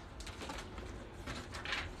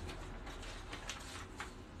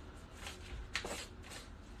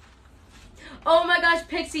 Oh my gosh,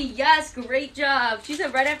 Pixie, yes, great job. She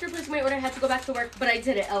said right after placing my order, I had to go back to work, but I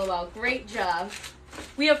did it, LOL. Great job.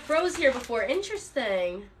 We have froze here before.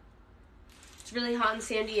 Interesting. It's really hot in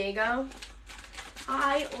San Diego.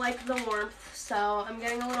 I like the warmth, so I'm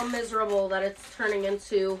getting a little miserable that it's turning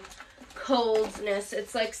into coldness.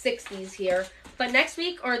 It's like 60s here. But next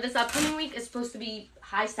week, or this upcoming week, is supposed to be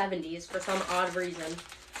high 70s for some odd reason.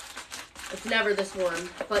 It's never this warm,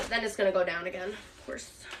 but then it's going to go down again, of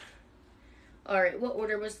course. All right, what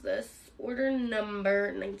order was this? Order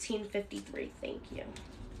number 1953. Thank you.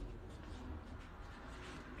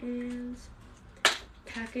 And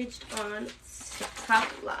packaged on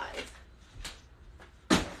TikTok Live.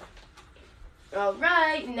 All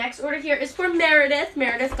right, next order here is for Meredith.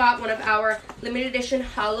 Meredith got one of our limited edition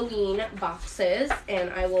Halloween boxes,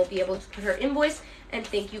 and I will be able to put her invoice and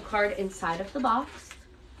thank you card inside of the box.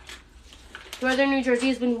 Northern New Jersey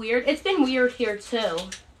has been weird. It's been weird here too.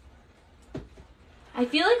 I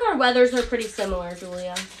feel like our weathers are pretty similar,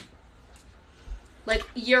 Julia. Like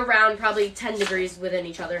year-round, probably 10 degrees within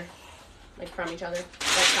each other. Like from each other.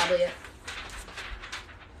 That's probably it.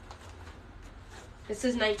 This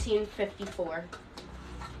is 1954.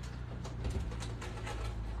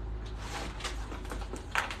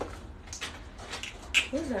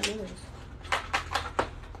 What is that noise?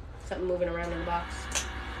 Something moving around in the box.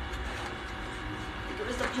 I think it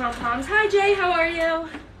was the pom-poms. Hi, Jay. How are you?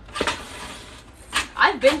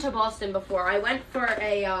 I've been to Boston before. I went for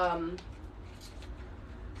a,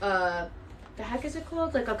 the heck is it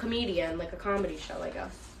called? Like a comedian, like a comedy show, I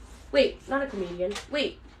guess. Wait, not a comedian.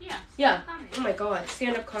 Wait. Yeah. Yeah. Comedy. Oh my god,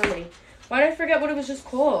 stand-up comedy. Why did I forget what it was just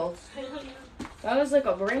called? That was like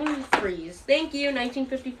a brain freeze. Thank you,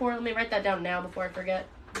 1954. Let me write that down now before I forget.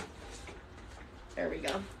 There we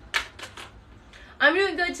go. I'm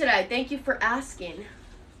doing good today. Thank you for asking.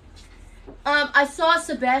 I saw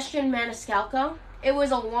Sebastian Maniscalco. It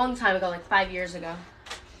was a long time ago, like 5 years ago.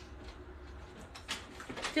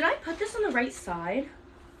 Did I put this on the right side?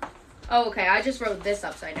 Oh, okay. I just wrote this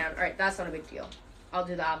upside down. All right, that's not a big deal. I'll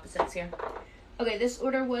do the opposites here. Okay, this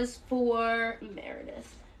order was for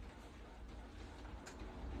Meredith.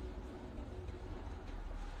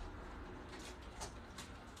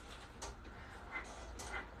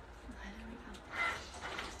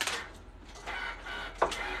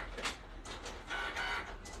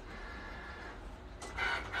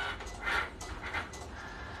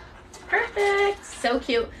 Perfect. So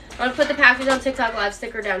cute. I'm going to put the package on TikTok Live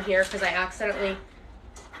sticker down here because I accidentally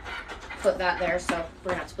put that there. So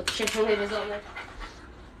we're going to have to put the shipping labels on there.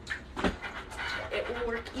 It will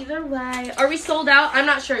work either way. Are we sold out? I'm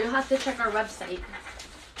not sure. You'll have to check our website.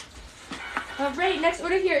 All right. Next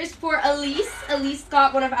order here is for Elise. Elise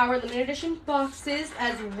got one of our limited edition boxes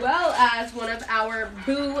as well as one of our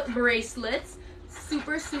Boo bracelets.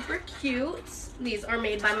 Super, super cute. These are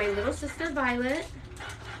made by my little sister, Violet.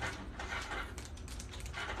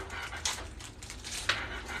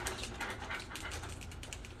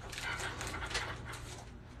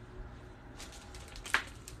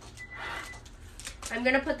 I'm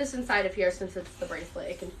going to put this inside of here since it's the bracelet.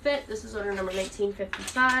 It can fit. This is order number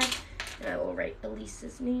 1955. And I will write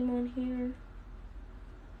Elise's name on here.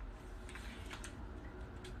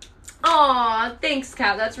 Aw, thanks,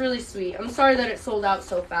 Kat. That's really sweet. I'm sorry that it sold out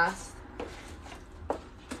so fast.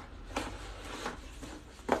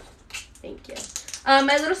 Thank you.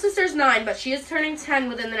 My little sister's 9, but she is turning 10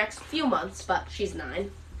 within the next few months, but she's 9.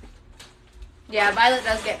 Yeah, Violet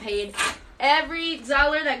does get paid. Every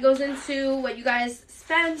dollar that goes into what you guys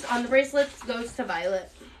spend on the bracelets goes to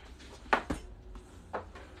Violet.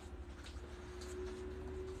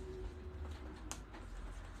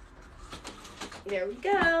 There we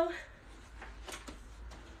go.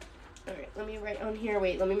 Alright, let me write on here.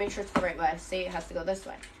 Wait, let me make sure it's the right way. See, it has to go this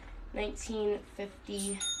way.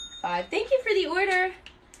 1955. Thank you for the order.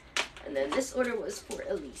 And then this order was for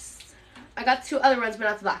Elise. I got 2 other ones, but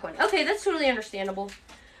not the black one. Okay, that's totally understandable.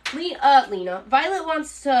 Lena. Violet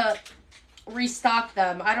wants to restock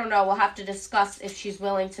them. I don't know. We'll have to discuss if she's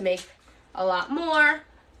willing to make a lot more,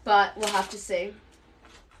 but we'll have to see.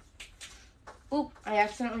 Oop,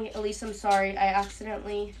 Elise, I'm sorry. I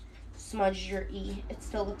accidentally smudged your E. It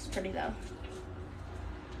still looks pretty, though.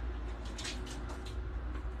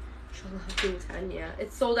 Being 10, yeah.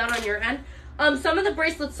 It's sold out on your end. Some of the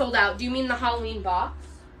bracelets sold out. Do you mean the Halloween box?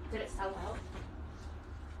 Did it sell out?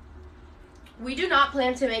 We do not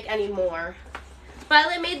plan to make any more.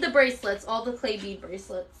 Violet made the bracelets, all the clay bead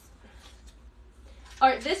bracelets.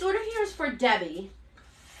 Alright, this order here is for Debbie.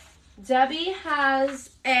 Debbie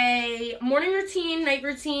has a morning routine, night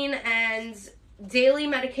routine, and daily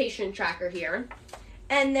medication tracker here.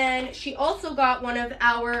 And then she also got one of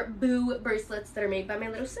our Boo bracelets that are made by my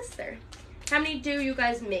little sister. How many do you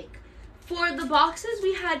guys make? For the boxes,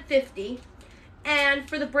 we had 50. And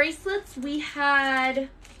for the bracelets, we had...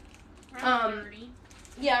 Around 30.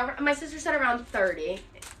 Yeah, my sister said around 30.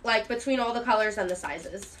 Like, between all the colors and the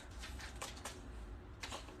sizes.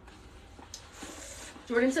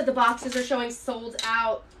 Jordan said the boxes are showing sold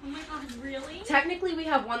out. Oh my god, really? Technically, we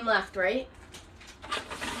have 1 left, right?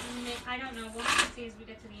 I don't know. We'll have to see as we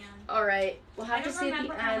get to the end. Alright, we'll have to see at the I don't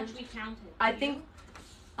remember how end. much we counted.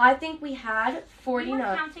 I think we had 49. We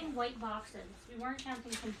weren't counting white boxes. We weren't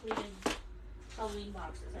counting completed Halloween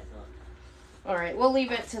boxes, I thought. Alright, we'll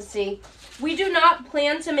leave it to see. We do not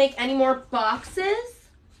plan to make any more boxes,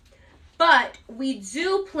 but we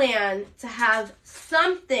do plan to have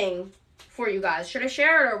something for you guys. Should I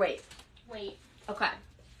share it or wait? Wait. Okay.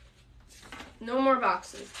 No more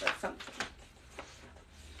boxes, but something.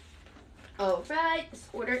 Alright, this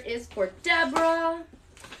order is for Deborah.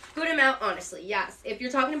 Good amount, honestly, yes. If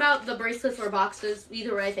you're talking about the bracelets or boxes,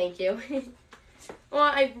 either way, thank you. Well,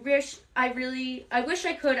 I wish I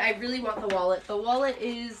could. I really want the wallet. The wallet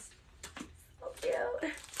is so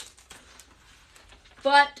cute.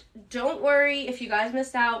 But don't worry, if you guys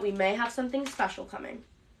missed out, we may have something special coming.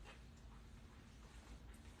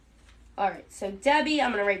 Alright, so Debbie,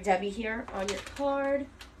 I'm going to write Debbie here on your card.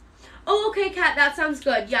 Oh, okay, Kat, that sounds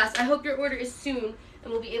good. Yes, I hope your order is soon,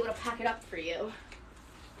 and we'll be able to pack it up for you.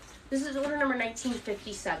 This is order number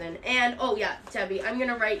 1957. And, oh yeah, Debbie, I'm going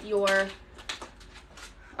to write your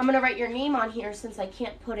name on here since I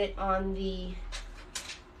can't put it on the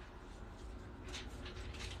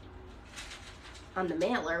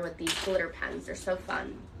mailer with these glitter pens. They're so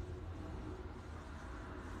fun.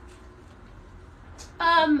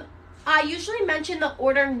 I usually mention the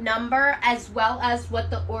order number as well as what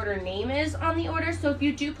the order name is on the order. So if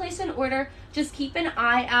you do place an order, just keep an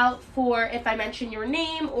eye out for if I mention your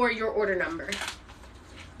name or your order number.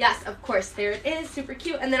 Yes, of course, there it is. Super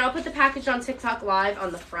cute. And then I'll put the package on TikTok Live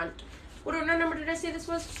on the front. What order number did I say this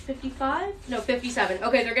was? 55? No, 57.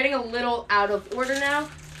 Okay, they're getting a little out of order now.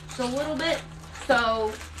 Just a little bit.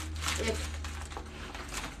 So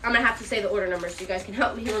I'm going to have to say the order numbers so you guys can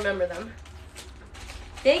help me remember them.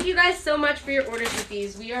 Thank you guys so much for your orders with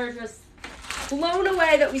these. We are just blown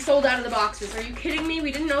away that we sold out of the boxes. Are you kidding me?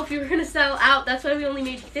 We didn't know if we were going to sell out. That's why we only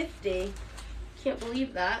made 50. Can't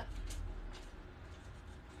believe that.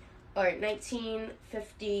 All right,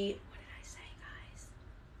 1950. What did I say, guys?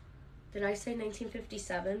 Did I say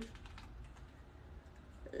 1957?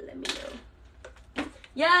 Let me know.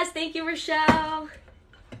 Yes, thank you, Rochelle.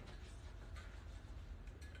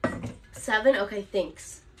 7? Okay,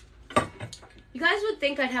 thanks. You guys would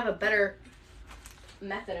think I'd have a better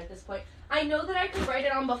method at this point. I know that I could write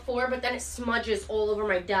it on before, but then it smudges all over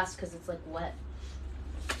my desk because it's like wet.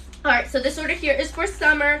 All right, so this order here is for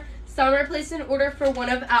Summer. Summer placed an order for one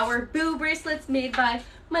of our boo bracelets made by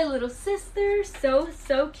my little sister. So,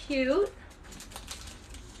 so cute.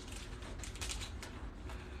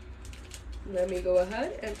 Let me go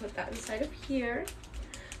ahead and put that inside of here.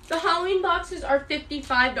 The Halloween boxes are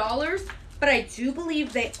 $55. But I do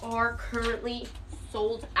believe they are currently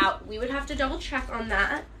sold out. We would have to double check on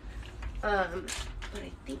that. But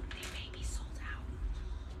I think they may be sold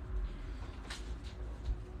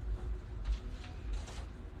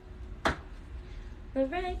out. All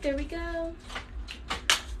right, there we go.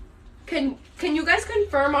 Can you guys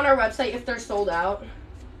confirm on our website if they're sold out?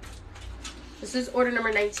 This is order number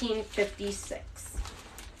 1956.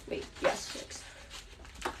 Wait, yes, 6.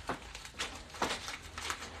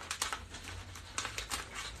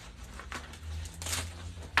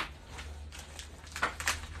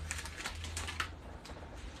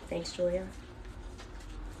 Thanks, Julia.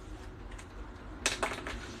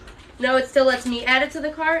 No, it still lets me add it to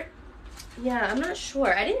the cart. Yeah, I'm not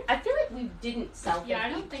sure. I feel like we didn't sell 50. Yeah, I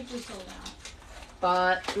don't think we sold out.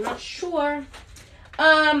 But I'm not sure.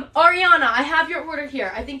 Ariana, I have your order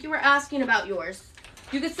here. I think you were asking about yours.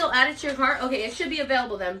 You can still add it to your cart? Okay, it should be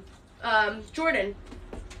available then. Jordan,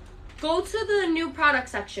 go to the new product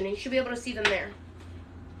section and you should be able to see them there.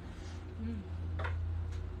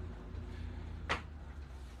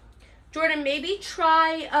 Jordan, maybe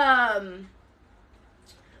try,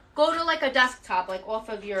 go to like a desktop, like off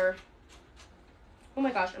of your, oh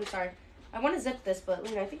my gosh, I'm sorry. I want to zip this, but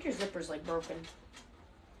Lena, I think your zipper's like broken.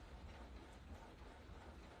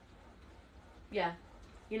 Yeah,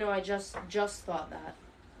 you know, I just thought that.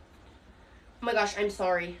 Oh my gosh, I'm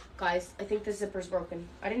sorry, guys. I think the zipper's broken.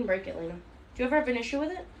 I didn't break it, Lena. Do you ever have an issue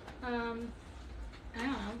with it? I don't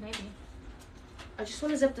know, maybe. I just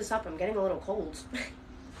want to zip this up. I'm getting a little cold.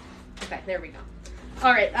 Okay, there we go.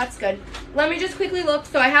 All right, that's good. Let me just quickly look.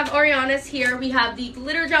 So I have Ariana's here. We have the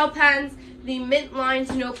glitter gel pens, the mint lines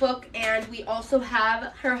notebook, and we also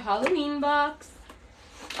have her Halloween box.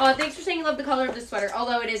 Thanks for saying you love the color of the sweater,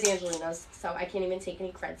 although it is Angelina's, so I can't even take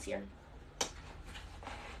any creds here.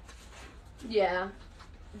 Yeah,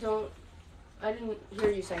 I didn't hear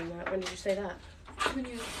you saying that. When did you say that? When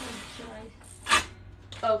you said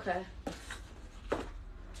July. Okay.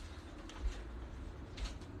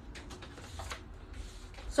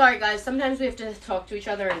 Sorry, guys. Sometimes we have to talk to each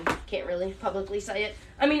other and can't really publicly say it.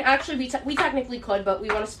 I mean, actually, we technically could, but we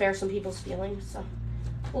want to spare some people's feelings, so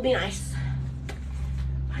we'll be nice.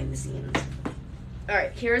 Behind the scenes. All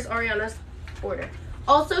right, here's Ariana's order.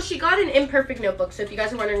 Also, she got an imperfect notebook, so if you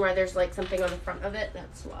guys are wondering why there's like something on the front of it,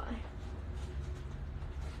 that's why.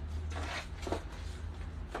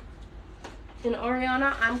 And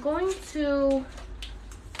Ariana, I'm going to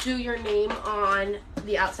do your name on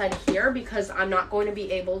the outside of here because I'm not going to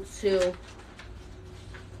be able to,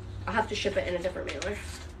 I'll have to ship it in a different mailer.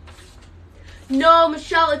 No,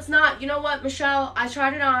 Michelle, it's not. You know what, Michelle? I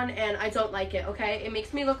tried it on and I don't like it, okay? It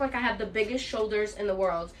makes me look like I have the biggest shoulders in the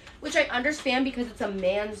world, which I understand because it's a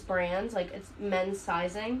man's brand, like it's men's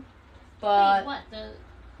sizing. But wait, what? The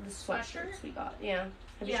sweatshirts we got, yeah.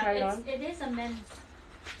 Have you Yeah, tried it on? it is a men's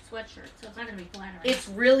sweatshirt, so it's not gonna be flattering. It's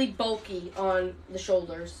really bulky on the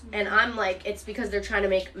shoulders, and I'm like, it's because they're trying to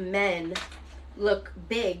make men look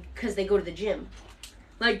big because they go to the gym.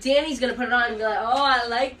 Like, Danny's going to put it on and be like, oh, I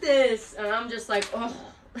like this. And I'm just like, oh,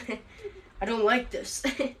 I don't like this.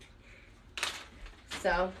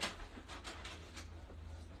 So.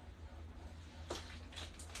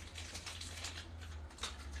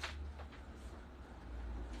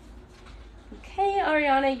 Okay,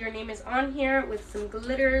 Ariana, your name is on here with some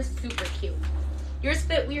glitters. Super cute. Yours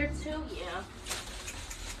fit weird too? Yeah.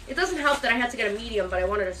 It doesn't help that I had to get a medium, but I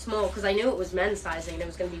wanted a small because I knew it was men's sizing and it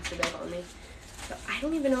was going to be too big on me. So I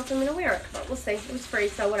don't even know if I'm going to wear it, but we'll see. It was free,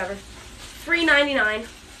 so whatever. $3.99.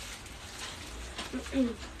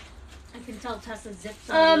 I can tell Tessa zipped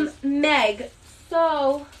Meg.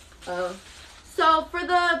 So for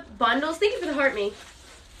the bundles, thank you for the heart me.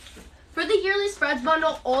 For the yearly spreads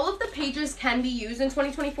bundle, all of the pages can be used in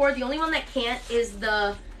 2024. The only one that can't is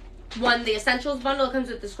the essentials bundle. It comes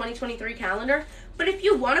with this 2023 calendar. But if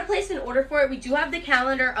you want to place an order for it, we do have the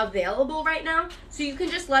calendar available right now. So you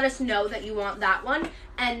can just let us know that you want that one,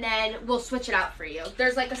 and then we'll switch it out for you.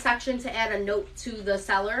 There's like a section to add a note to the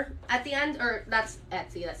seller at the end, or that's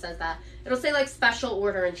Etsy that says that. It'll say like special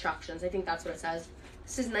order instructions. I think that's what it says.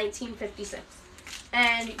 This is $19.56.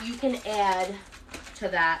 And you can add to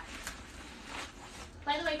that.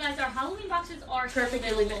 By the way, guys, our Halloween boxes are Perfect.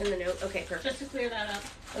 still Leave available. it in the note. Okay, perfect. Just to clear that up.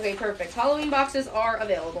 Okay, perfect. Halloween boxes are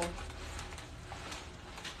available.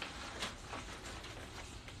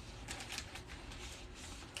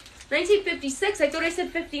 $19.56. I thought I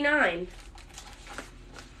said 59.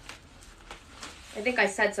 I think I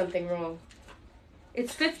said something wrong.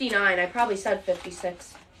 It's 59. I probably said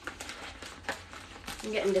 56.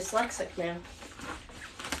 I'm getting dyslexic now.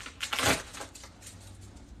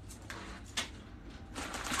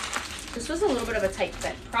 This was a little bit of a tight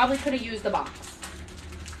fit. Probably could have used the box.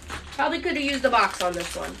 Probably could have used the box on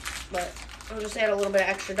this one. But I'll just add a little bit of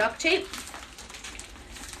extra duct tape.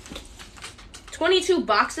 22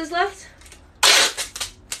 boxes left.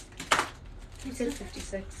 You said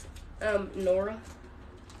 56. Nora.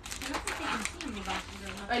 I don't think they can see how many boxes are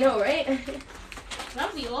left. I know, right?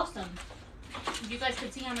 That would be awesome. If you guys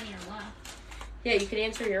could see how many are left. Yeah, you could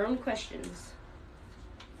answer your own questions.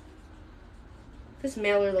 This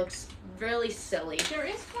mailer looks really silly. There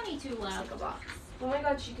is 22 It's left. like a box. Oh my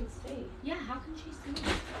god, she can see. Yeah, how can she see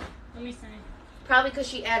it? Let me see. Probably because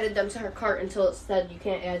she added them to her cart until it said you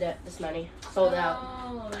can't add this many. Sold out.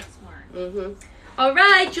 Oh, that's smart. Mm-hmm. All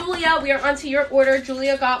right, Julia, we are onto your order.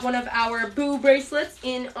 Julia got one of our Boo bracelets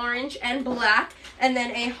in orange and black, and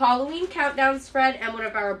then a Halloween countdown spread and one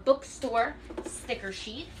of our bookstore sticker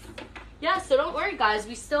sheets. Yeah, so don't worry, guys.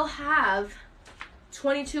 We still have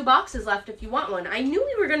 22 boxes left if you want one. I knew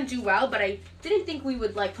we were going to do well, but I didn't think we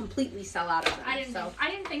would like completely sell out of them. I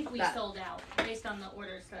didn't think we sold out based on the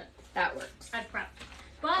orders that works. I prepped.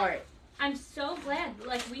 But All right. I'm so glad.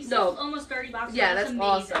 Like, we sold almost 30 boxes. Yeah, that's amazing.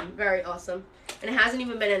 awesome. Very awesome. And it hasn't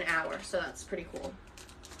even been an hour, so that's pretty cool.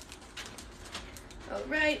 All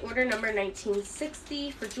right, order number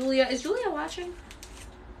 1960 for Julia. Is Julia watching?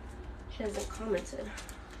 She hasn't commented.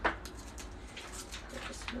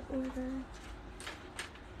 Purchase her order.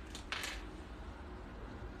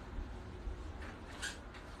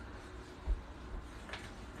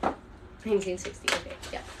 $19.60. Okay,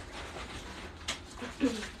 yeah.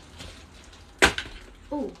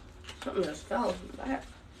 Ooh, something just fell back.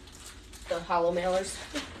 The hollow mailers.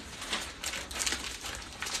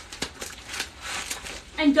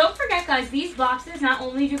 And don't forget, guys, these boxes, not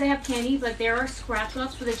only do they have candy, but there are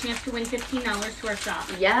scratch-offs for the chance to win $15 to our shop.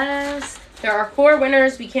 Yes. There are 4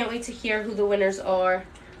 winners. We can't wait to hear who the winners are.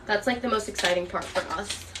 That's like the most exciting part for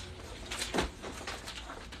us.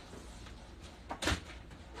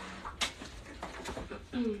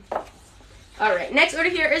 All right, next order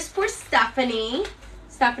here is for Stephanie.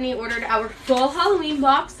 Stephanie ordered our full Halloween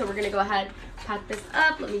box, so we're going to go ahead and pack this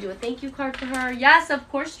up. Let me do a thank you card for her. Yes, of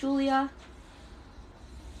course, Julia.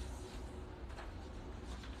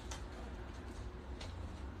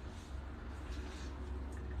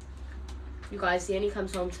 You guys, Danny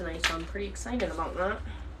comes home tonight, so I'm pretty excited about that.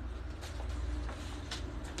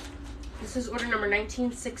 This is order number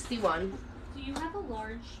 1961. Do you have a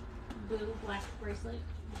large blue black bracelet?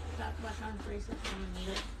 That black on bracelet? I'm gonna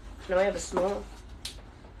need it. No, I have a small.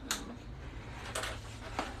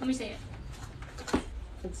 Let me see it.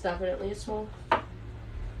 It's definitely a small.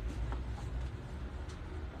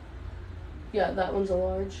 Yeah, that one's a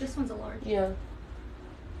large. This one's a large. Yeah.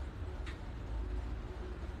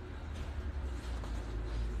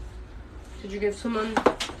 Did you give someone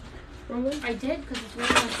one? I did, because it's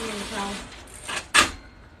really much in the towel.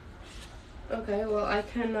 Okay, well, I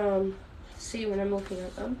can see when I'm looking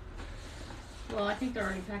at them. Well, I think they're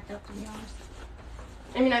already packed up, to be honest.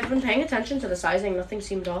 I mean, I've been paying attention to the sizing. Nothing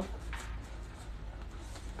seemed off.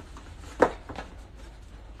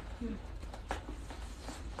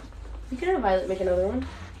 You can have Violet make another one.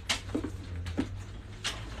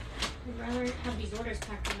 I'd rather have these orders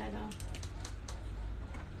packed today, though.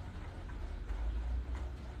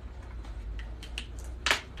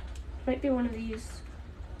 Might be one of these.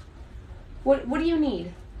 What do you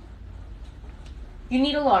need? You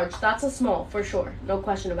need a large. That's a small, for sure. No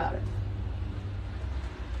question about it.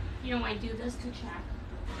 You know, I do this to check.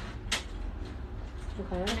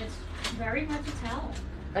 Okay. And it's very hard to tell.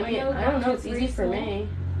 I mean, I don't know. It's easy for me.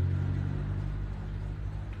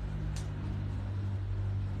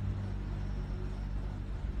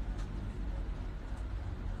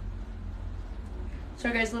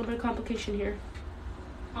 Sorry, guys. A little bit of complication here.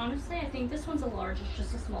 Honestly, I think this one's a large. It's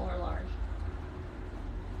just a smaller large.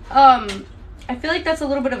 I feel like that's a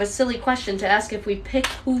little bit of a silly question to ask if we pick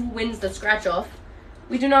who wins the scratch off.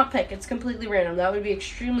 We do not pick. It's completely random. That would be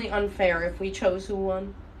extremely unfair if we chose who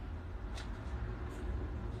won.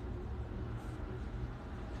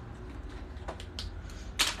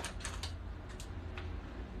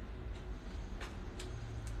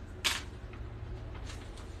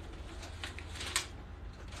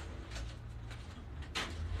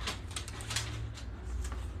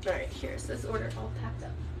 Alright, here's this order all packed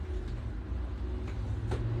up.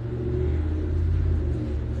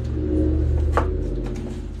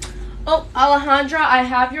 Oh, Alejandra, I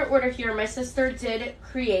have your order here. My sister did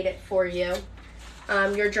create it for you.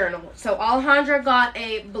 Your journal. So Alejandra got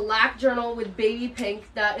a black journal with baby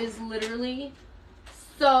pink. That is literally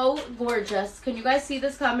so gorgeous. Can you guys see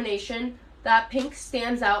this combination? That pink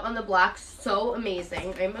stands out on the black. So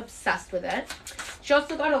amazing. I'm obsessed with it. She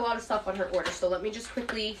also got a lot of stuff on her order. So let me just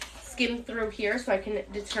quickly skim through here so I can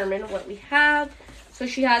determine what we have. So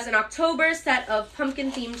she has an October set of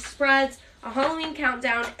pumpkin-themed spreads, a Halloween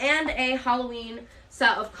countdown, and a Halloween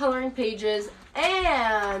set of coloring pages.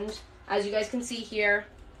 And, as you guys can see here,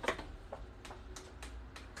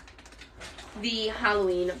 the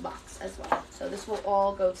Halloween box as well. So this will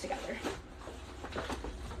all go together.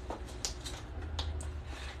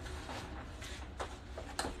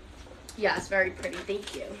 Yes, very pretty.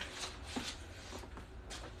 Thank you.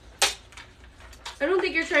 I don't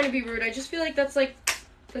think you're trying to be rude. I just feel like that's like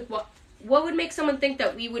what would make someone think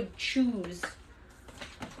that we would choose?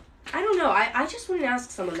 I don't know. I just wouldn't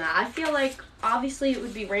ask someone that. I feel like obviously it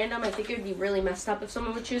would be random. I think it would be really messed up if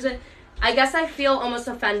someone would choose it. I guess I feel almost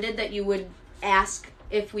offended that you would ask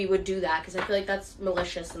if we would do that, because I feel like that's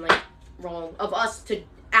malicious and like wrong of us to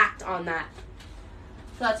act on that.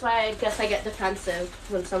 So that's why I guess I get defensive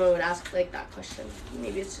when someone would ask like that question.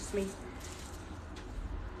 Maybe it's just me.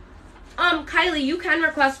 Kylie, you can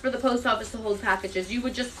request for the post office to hold packages. You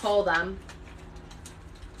would just call them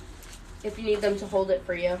if you need them to hold it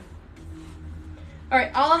for you.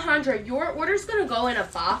 Alright, Alejandra, your order's going to go in a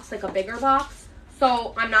box, like a bigger box.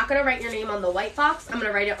 So I'm not going to write your name on the white box. I'm going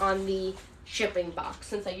to write it on the shipping box,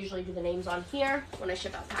 since I usually do the names on here when I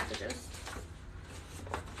ship out packages.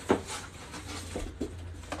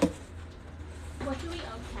 What do we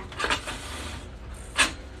owe Kat?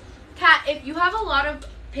 Kat, if you have a lot of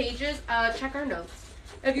pages, check our notes.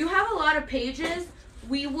 If you have a lot of pages,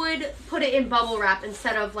 we would put it in bubble wrap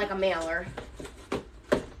instead of like a mailer.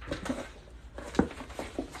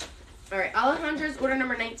 Alright, Alejandra's order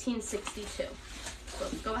number 1962. So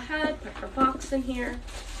let's go ahead, put her box in here,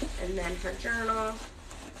 and then her journal.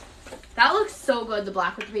 That looks so good, the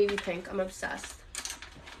black with the baby pink. I'm obsessed.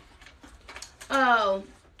 Oh.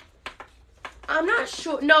 I'm not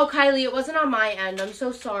sure. No, Kylie, it wasn't on my end. I'm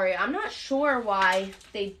so sorry. I'm not sure why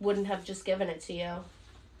they wouldn't have just given it to you.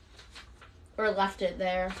 Or left it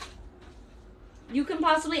there. You can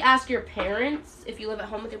possibly ask your parents. If you live at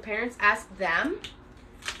home with your parents, ask them.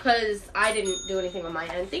 Because I didn't do anything on my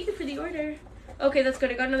end. Thank you for the order. Okay, that's good.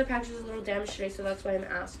 I got another package that's a little damaged today, so that's why I'm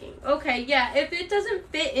asking. Okay, yeah. If it doesn't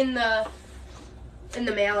fit in the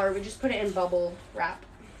mailer, we just put it in bubble wrap.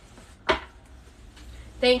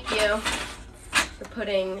 Thank you for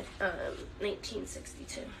putting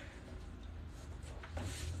 1962.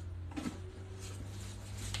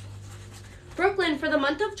 Brooklyn, for the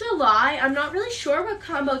month of July, I'm not really sure what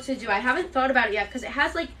combo to do. I haven't thought about it yet because it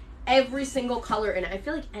has like every single color in it. I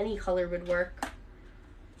feel like any color would work.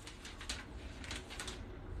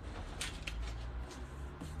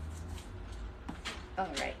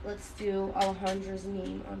 Alright, let's do Alejandra's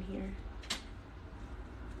name on here.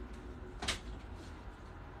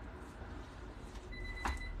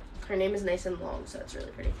 Her name is nice and long, so it's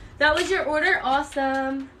really pretty. That was your order?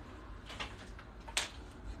 Awesome.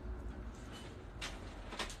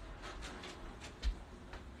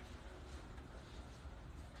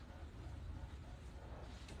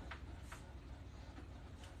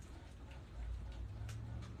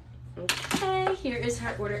 Okay, here is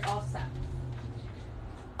her order all set.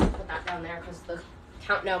 Put that down there because the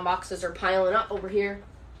countdown boxes are piling up over here.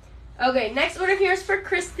 Okay, next order here is for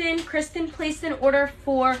Kristen. Kristen placed an order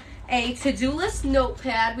for a to-do list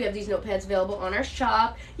notepad. We have these notepads available on our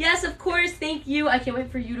shop. Yes, of course, thank you. I can't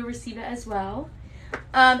wait for you to receive it as well.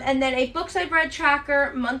 And then a books I've read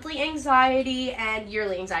tracker, monthly anxiety, and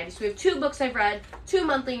yearly anxiety. So we have 2 books I've read, 2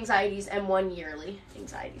 monthly anxieties, and 1 yearly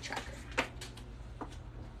anxiety tracker.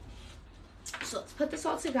 So let's put this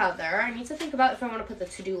all together. I need to think about if I want to put the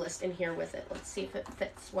to-do list in here with it. Let's see if it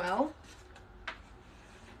fits well.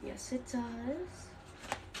 Yes, it does.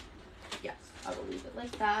 Yes, I will leave it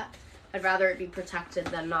like that. I'd rather it be protected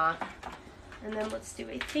than not. And then let's do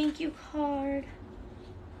a thank you card.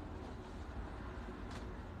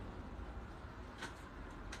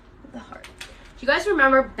 The heart. Do you guys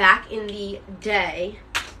remember back in the day,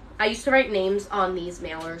 I used to write names on these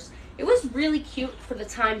mailers. It was really cute for the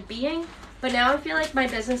time being, but now I feel like my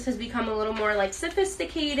business has become a little more like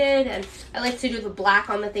sophisticated, and I like to do the black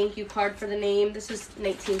on the thank you card for the name. This is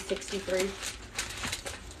 1963.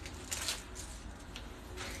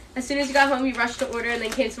 As soon as you got home, you rushed to order and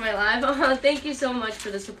then came to my live. Oh, thank you so much for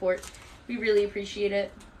the support. We really appreciate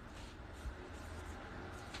it.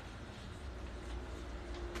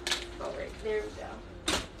 There we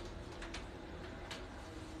go.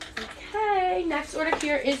 Okay, next order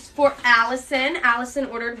here is for Allison. Allison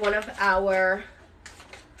ordered one of our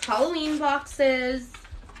Halloween boxes.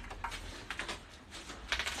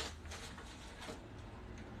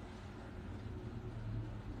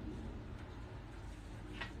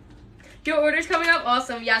 Your order's coming up?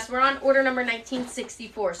 Awesome. Yes, we're on order number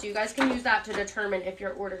 1964, so you guys can use that to determine if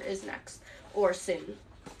your order is next or soon.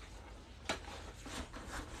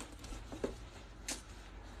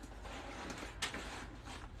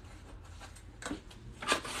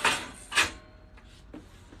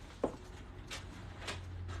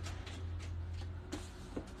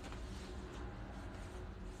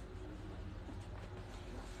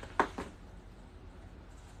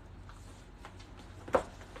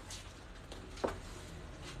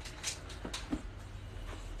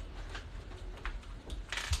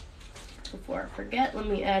 Before I forget, let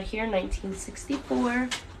me add here 1964.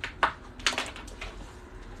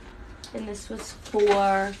 And this was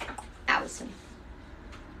for Allison.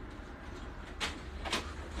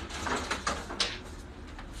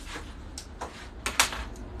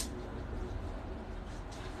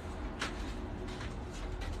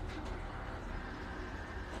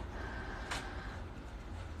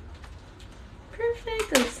 Perfect.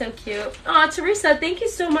 That looks so cute. Aw, Teresa, thank you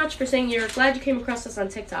so much for saying you're glad you came across us on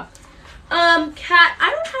TikTok. Kat, I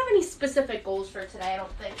don't have any specific goals for today, I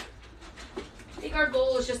don't think. I think our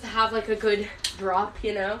goal is just to have, like, a good drop,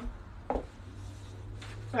 you know?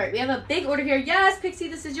 Alright, we have a big order here. Yes, Pixie,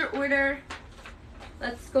 this is your order.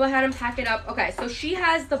 Let's go ahead and pack it up. Okay, so she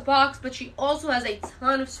has the box, but she also has a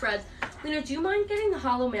ton of spreads. Lena, do you mind getting the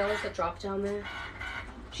hollow mailers that drop down there?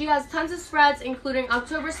 She has tons of spreads, including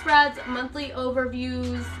October spreads, monthly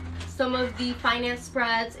overviews, some of the finance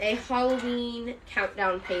spreads, a Halloween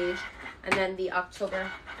countdown page, and then the October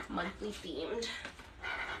monthly themed.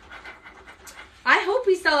 I hope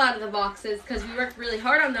we sell out of the boxes because we worked really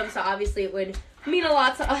hard on them, so obviously it would mean a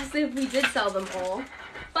lot to us if we did sell them all.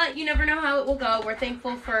 But you never know how it will go. We're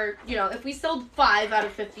thankful for, you know, if we sold 5 out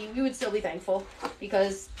of 50, we would still be thankful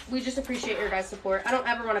because we just appreciate your guys' support. I don't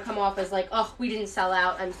ever want to come off as like, oh, we didn't sell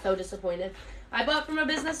out. I'm so disappointed. I bought from a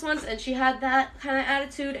business once and she had that kind of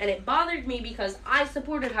attitude and it bothered me because I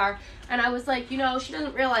supported her and I was like, you know, she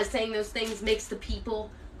doesn't realize saying those things makes the people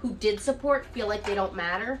who did support feel like they don't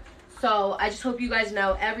matter. So I just hope you guys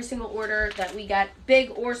know every single order that we get,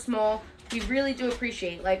 big or small, we really do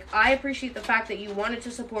appreciate. Like, I appreciate the fact that you wanted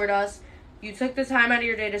to support us. You took the time out of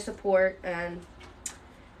your day to support, and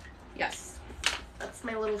yes, that's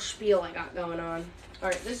my little spiel I got going on. All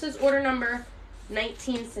right, this is order number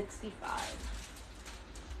 1965.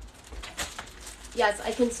 Yes,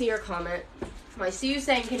 I can see your comment. I see you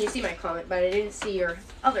saying, can you see my comment, but I didn't see your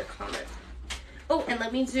other comment. Oh, and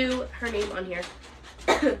let me do her name on here.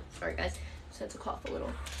 Sorry, guys. Just had to cough a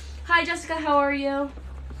little. Hi, Jessica. How are you?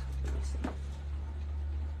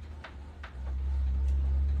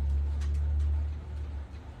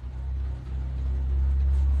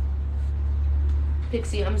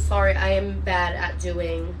 Pixie, I'm sorry. I am bad at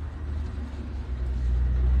doing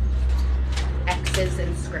X's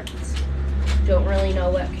and scripts. Don't really know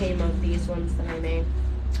what came of these ones that I made.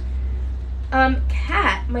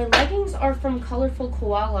 Kat, my leggings are from Colorful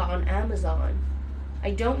Koala on Amazon.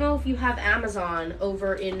 I don't know if you have Amazon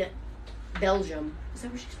over in Belgium. Is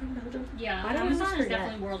that where she's from, Belgium? Yeah, Amazon is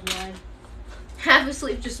definitely worldwide. half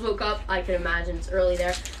asleep, just woke up. I can imagine it's early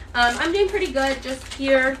there. I'm doing pretty good, just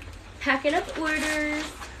here packing up orders.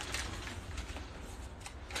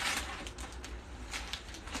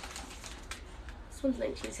 This one's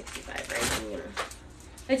 1965, right?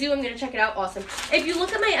 I'm gonna check it out. Awesome. If you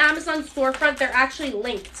look at my Amazon storefront, they're actually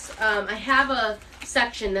linked. I have a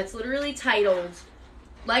section that's literally titled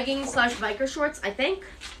leggings / biker shorts, I think,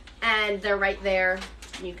 and they're right there.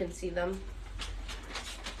 You can see them.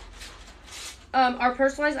 Are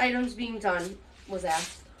personalized items being done? Was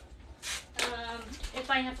asked. If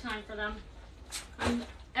I have time for them.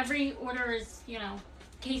 Every order is,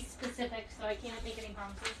 case specific, so I can't make any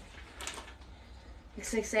promises.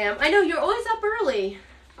 6 a.m. I know, you're always up early.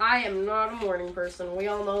 I am not a morning person. We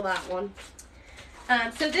all know that one.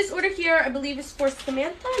 So this order here, I believe, is for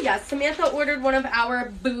Samantha. Yes, Samantha ordered one of our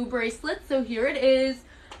boo bracelets. So here it is.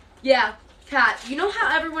 Yeah, Kat, you know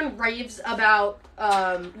how everyone raves about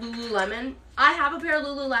Lululemon? I have a pair of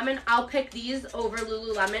Lululemon. I'll pick these over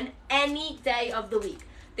Lululemon any day of the week.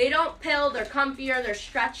 They don't pill. They're comfier. They're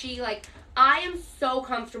stretchy. Like, I am so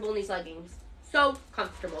comfortable in these leggings. So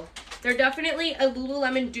comfortable. They're definitely a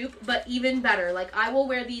Lululemon dupe, but even better. Like, I will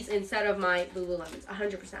wear these instead of my Lululemons,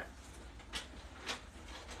 100%.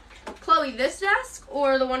 Chloe, this desk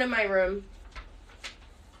or the one in my room?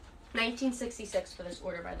 1966 for this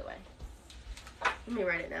order, by the way. Let me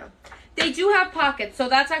write it now. They do have pockets, so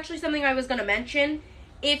that's actually something I was going to mention.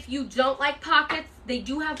 If you don't like pockets, they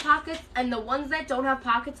do have pockets, and the ones that don't have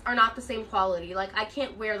pockets are not the same quality. Like, I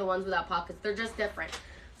can't wear the ones without pockets. They're just different.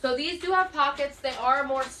 So these do have pockets. They are a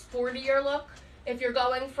more sportier look. If you're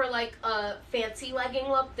going for, like, a fancy legging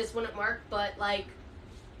look, this wouldn't work. But, like,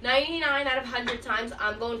 99 out of 100 times,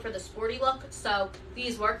 I'm going for the sporty look. So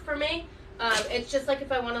these work for me. It's just, like,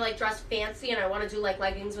 if I want to, like, dress fancy and I want to do, like,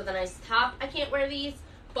 leggings with a nice top, I can't wear these.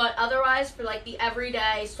 But otherwise, for, like, the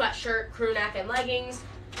everyday sweatshirt, crew neck, and leggings,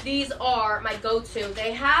 these are my go-to.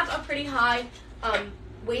 They have a pretty high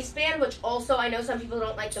waistband, which also I know some people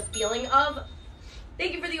don't like the feeling of.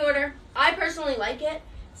 Thank you for the order. I personally like it.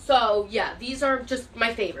 So, yeah, these are just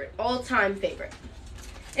my favorite. All-time favorite.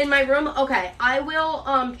 In my room, okay, I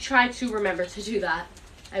will try to remember to do that.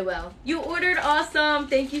 I will. You ordered, awesome.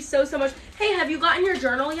 Thank you so, so much. Hey, have you gotten your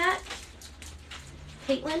journal yet?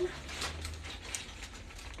 Caitlin?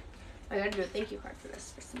 I gotta do a thank you card for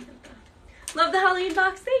this. For Samantha. Love the Halloween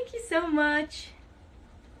box. Thank you so much.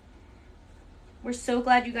 We're so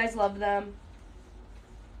glad you guys love them.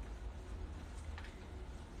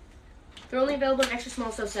 They're only available in extra small,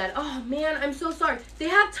 so sad. Oh, man, I'm so sorry. They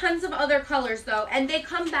have tons of other colors, though, and they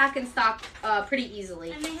come back in stock pretty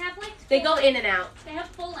easily. And they have, like... They go in and out. They have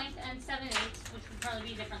full length and 7/8, which would probably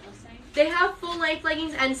be different listing. They have full length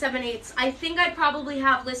leggings and 7/8. I think I'd probably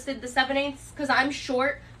have listed the 7/8 because I'm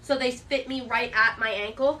short, so they fit me right at my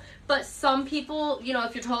ankle. But some people, you know,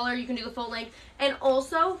 if you're taller, you can do the full length. And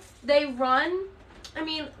also, they run... I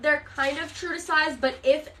mean, they're kind of true to size, but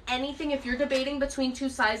if anything, if you're debating between two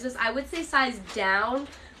sizes, I would say size down.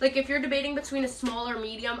 Like, if you're debating between a small or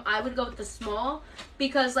medium, I would go with the small.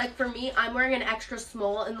 Because, like, for me, I'm wearing an extra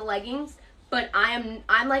small in the leggings, but I'm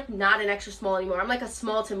like, not an extra small anymore. I'm, like, a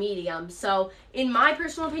small to medium. So, in my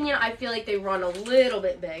personal opinion, I feel like they run a little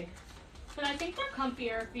bit big. But I think they're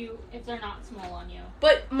comfier if they're not small on you.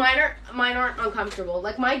 But mine aren't uncomfortable.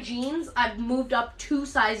 Like, my jeans, I've moved up 2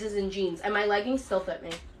 sizes in jeans, and my leggings still fit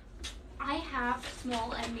me. I have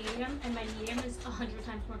small and medium, and my medium is 100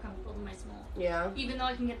 times more comfortable than my small. Yeah. Even though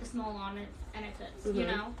I can get the small on it, and it fits, Mm-hmm. you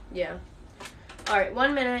know? Yeah. All right,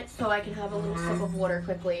 1 minute so I can have a little sip of water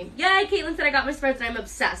quickly. Yay, Caitlin said I got my spreads, and I'm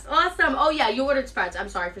obsessed. Awesome. Oh, yeah, you ordered spreads. I'm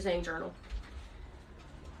sorry for saying journal.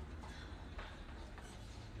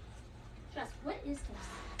 What is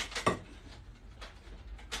this?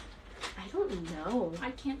 I don't know.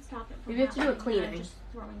 I can't stop it from Maybe you have to do a happening, and cleaning. I'm just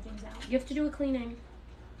throwing things out. You have to do a cleaning.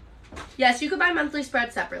 Yes, you could buy monthly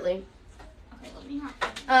spreads separately. Okay, let me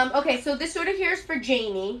not. Okay, so this order here is for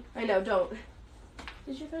Jamie. I know, don't.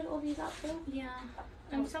 Did you fill all these out too? Yeah.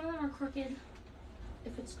 And some of them are crooked.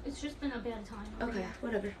 If it's just been a bad time. Okay,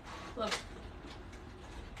 whatever. Look.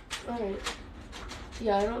 Alright.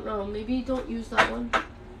 Yeah, I don't know. Maybe don't use that one.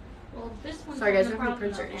 Well, this one's sorry guys, the we're having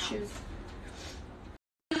problem printer now. issues.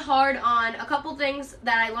 Hard on a couple things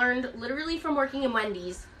that I learned literally from working in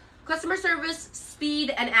Wendy's. Customer service,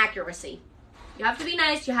 speed, and accuracy. You have to be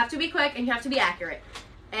nice, you have to be quick, and you have to be accurate.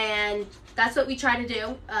 And that's what we try to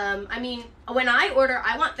do. I mean, when I order,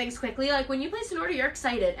 I want things quickly. Like, when you place an order, you're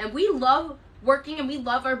excited. And we love working, and we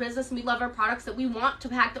love our business, and we love our products, that we want to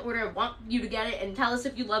pack the order and want you to get it and tell us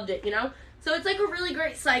if you loved it, you know? So it's like a really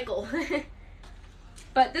great cycle.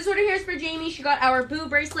 But this order here is for Jamie. She got our Boo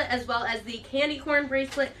bracelet as well as the candy corn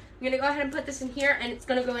bracelet. I'm going to go ahead and put this in here, and it's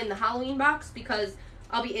going to go in the Halloween box because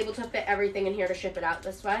I'll be able to fit everything in here to ship it out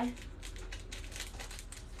this way. I'm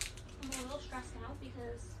a little stressed out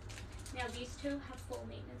because now these two have full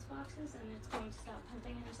maintenance boxes, and it's going to stop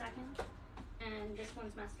pumping in a second. And this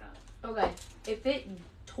one's messed up. Okay, if it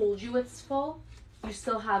told you it's full, you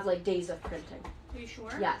still have like days of printing. Are you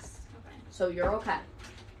sure? Yes. Okay. So you're okay.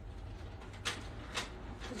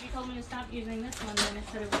 Because you told me to stop using this one, then it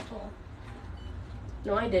said it was full.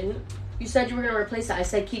 No, I didn't. You said you were going to replace it. I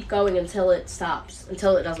said keep going until it stops,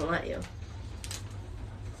 until it doesn't let you.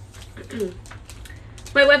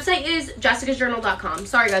 My website is jessicasjournal.com.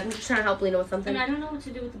 Sorry, guys. I'm just trying to help Lena with something. And I don't know what to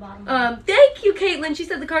do with the bottom one. Thank you, Caitlin. She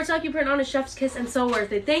said the cardstock you print on is chef's kiss and so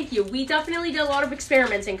worth it. Thank you. We definitely did a lot of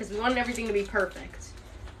experimenting because we wanted everything to be perfect.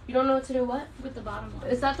 You don't know what to do what? With the bottom one.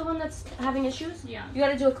 Is that the one that's having issues? Yeah. You got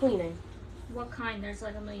to do a cleaning. What kind? There's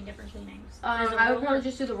like a million different cleanings. I would probably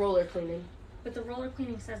just do the roller cleaning. But the roller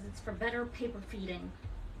cleaning says it's for better paper feeding.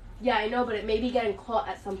 Yeah, I know, but it may be getting caught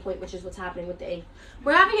at some point, which is what's happening with the ink.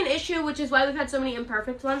 We're having an issue, which is why we've had so many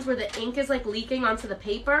imperfect ones, where the ink is, like, leaking onto the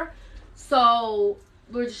paper. So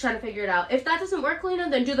we're just trying to figure it out. If that doesn't work,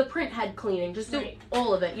 Lena, then do the print head cleaning. Just do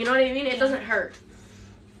all of it. You know what I mean? It doesn't hurt.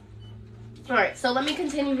 All right, so let me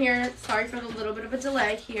continue here. Sorry for the little bit of a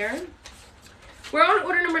delay here. We're on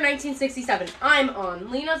order number 1967. I'm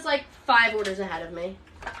on. Lena's, like, 5 orders ahead of me,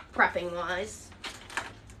 prepping-wise.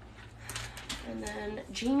 And then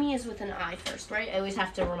Jamie is with an I first, right? I always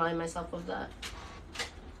have to remind myself of that.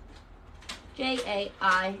 Jaime.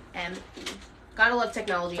 Gotta love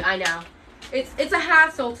technology, I know. It's a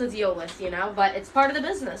hassle to deal with, you know, but it's part of the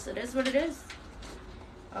business. It is what it is.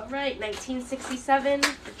 All right, 1967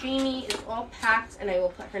 for Jamie is all packed, and I will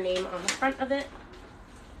put her name on the front of it.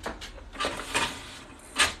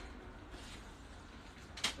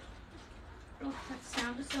 Oh, that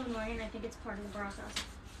sound is so annoying. I think it's part of the process.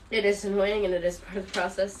 It is annoying, and it is part of the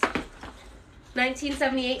process.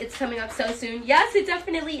 1978, it's coming up so soon. Yes, it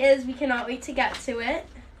definitely is. We cannot wait to get to it.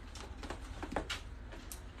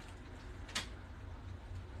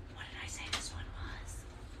 What did I say this one was?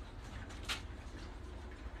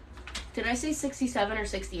 Did I say 67 or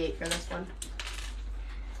 68 for this one?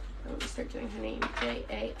 Let me start doing her name. Jaime.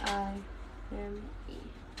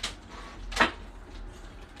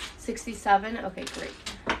 67? Okay, great.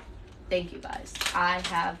 Thank you, guys. I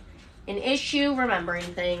have an issue remembering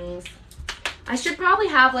things. I should probably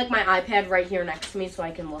have, like, my iPad right here next to me so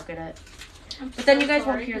I can look at it. But then you guys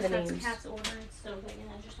won't hear the names. That's Kat's order. It's so big, and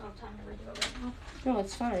I just don't have time to read it right now. No,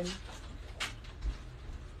 it's fine.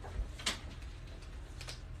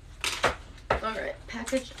 Alright,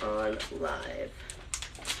 package on live.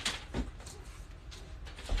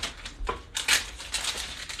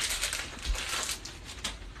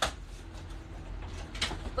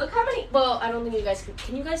 Look how many, well, I don't think you guys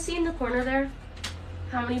can you guys see in the corner there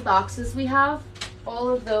how many boxes we have? All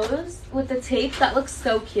of those with the tape. That looks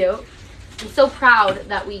so cute. I'm so proud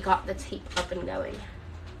that we got the tape up and going.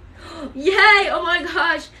 Yay! Oh my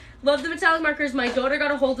gosh. Love the metallic markers. My daughter got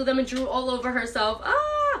a hold of them and drew all over herself.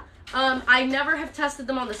 I never have tested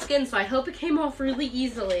them on the skin, so I hope it came off really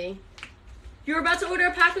easily. You're about to order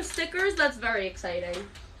a pack of stickers? That's very exciting.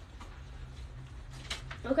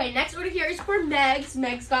 Okay, next order here is for Megs.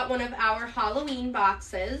 Megs got one of our Halloween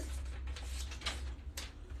boxes.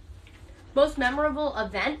 Most memorable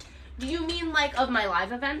event? Do you mean like of my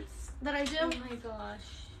live events that I do? Oh my gosh.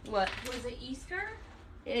 What? Was it Easter?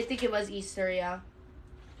 I think it was Easter, yeah.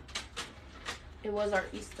 It was our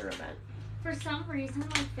Easter event. For some reason,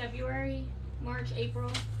 like February, March,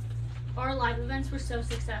 April, our live events were so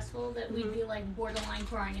successful that we'd be like borderline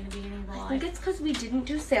crying in the beginning of the live. I think it's because we didn't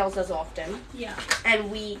do sales as often. Yeah. And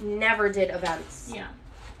we never did events. Yeah.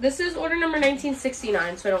 This is order number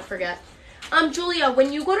 1969, so I don't forget. Julia,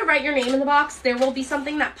 when you go to write your name in the box, there will be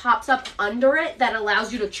something that pops up under it that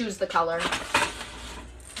allows you to choose the color.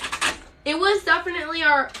 It was definitely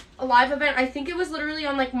our live event. I think it was literally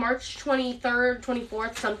on like March 23rd,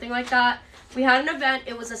 24th, something like that. We had an event.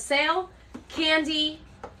 It was a sale, candy,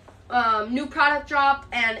 new product drop,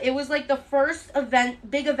 and it was like the first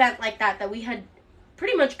event, big event like that we had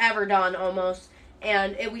pretty much ever done almost,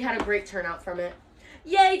 and we had a great turnout from it.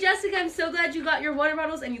 Yay, Jessica, I'm so glad you got your water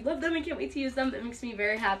bottles and you love them and can't wait to use them. It makes me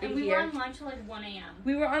very happy And to we hear. were on live till like 1 a.m.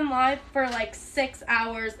 We were on live for like 6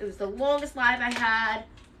 hours. It was the longest live I had.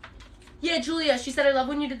 Yeah, Julia, she said, I love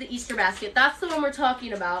when you did the Easter basket. That's the one we're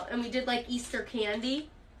talking about. And we did like Easter candy.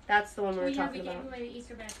 That's the one we were talking about. We gave away the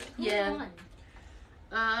Easter basket. Who Yeah. won?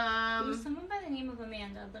 It was someone by the name of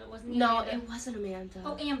Amanda, but it wasn't No, Amanda. it wasn't Amanda.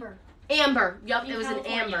 Oh, Amber. Amber. Yup, In it was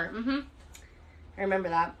California. an Amber. I remember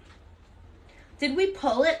that. Did we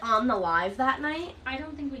pull it on the live that night? I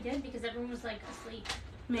don't think we did because everyone was like asleep.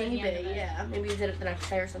 Maybe, yeah. Maybe we did it the next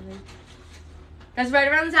day or something. That's right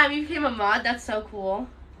around the time you became a mod. That's so cool.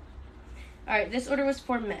 Alright, this order was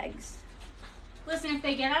for Megs. Listen, if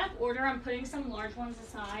they get out of order, I'm putting some large ones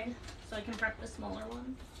aside so I can prep the smaller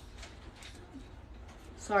ones.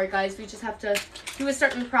 Sorry guys, we just have to do a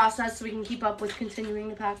certain process so we can keep up with continuing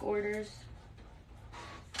to pack orders.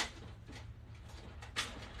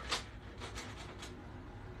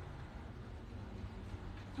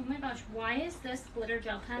 Oh my gosh, why is this glitter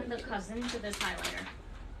gel pen the cousin to this highlighter?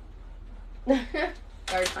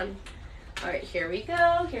 Very funny. Alright, here we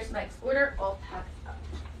go. Here's the next order, all packed up.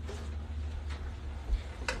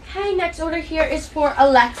 Okay, next order here is for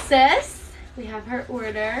Alexis. We have her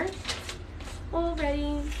order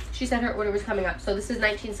already. She said her order was coming up, so this is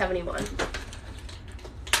 1971.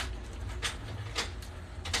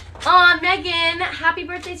 Aw, Megan, happy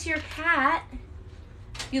birthday to your cat.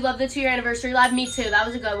 You love the 2-year anniversary live? Me too. That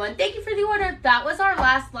was a good one. Thank you for the order. That was our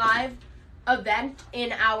last live event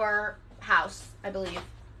in our house, I believe.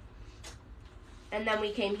 And then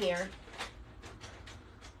we came here.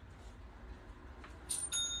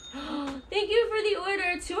 Thank you for the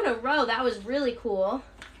order. 2 in a row. That was really cool.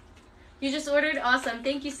 You just ordered? Awesome.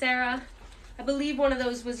 Thank you, Sarah. I believe one of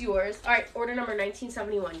those was yours. All right, order number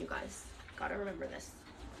 1971, you guys. Gotta remember this.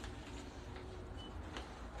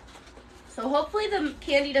 So hopefully the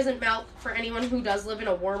candy doesn't melt for anyone who does live in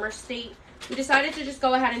a warmer state. We decided to just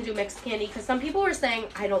go ahead and do mixed candy because some people were saying,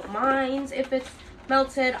 I don't mind if it's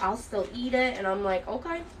melted. I'll still eat it. And I'm like,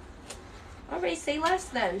 okay. All right, say less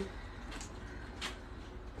then.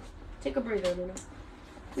 Take a breather, Luna.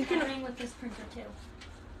 We can hang with this printer too.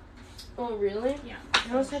 Oh, really? Yeah.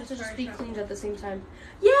 I always have to just be cleaned at the same time.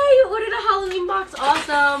 Yay, you ordered a Halloween box.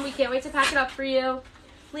 Awesome. We can't wait to pack it up for you.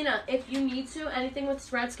 Lena, if you need to, anything with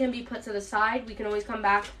spreads can be put to the side. We can always come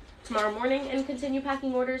back tomorrow morning and continue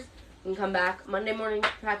packing orders. You can come back Monday morning,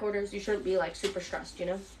 pack orders. You shouldn't be like super stressed, you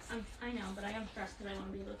know? I know, but I am stressed because I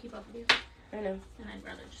want to be able to keep up with you. I know. And I'd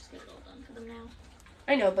rather just get it all done for them now.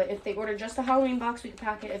 I know, but if they order just a Halloween box, we can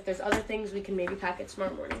pack it. If there's other things, we can maybe pack it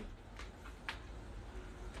tomorrow morning.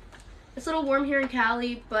 It's a little warm here in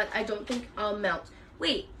Cali, but I don't think I'll melt.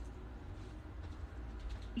 Wait.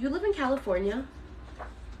 You live in California?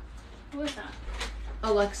 Who is that?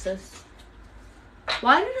 Alexis.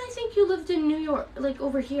 Why did I think you lived in New York, like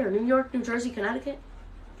over here? New York, New Jersey, Connecticut?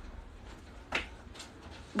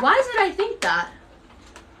 Why did I think that?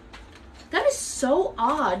 That is so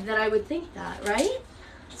odd that I would think that, right?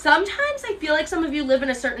 Sometimes I feel like some of you live in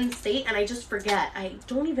a certain state and I just forget. I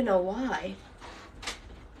don't even know why.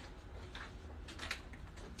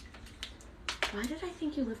 Why did I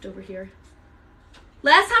think you lived over here?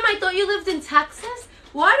 Last time I thought you lived in Texas?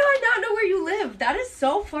 Why do I not know where you live? That is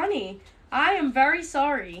so funny. I am very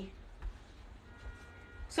sorry.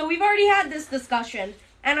 So we've already had this discussion,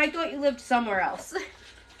 and I thought you lived somewhere else.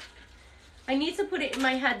 I need to put it in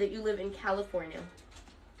my head that you live in California.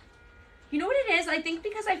 You know what it is? I think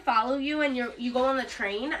because I follow you and you go on the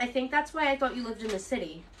train, I think that's why I thought you lived in the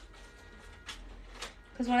city.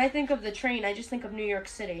 Because when I think of the train, I just think of New York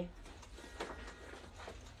City.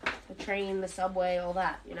 The train, the subway, all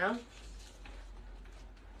that, you know?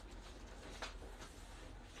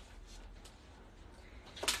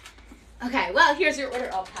 Okay, well, here's your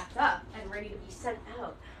order all packed up and ready to be sent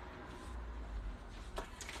out.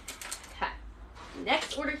 Okay.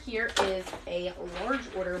 Next order here is a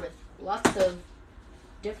large order with lots of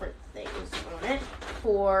different things on it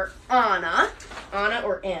for Anna. Anna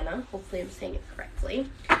or Anna. Hopefully I'm saying it correctly.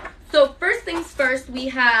 So first things first, we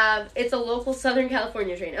have, it's a local Southern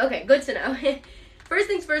California train. Okay, good to know. First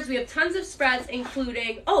things first, we have tons of spreads,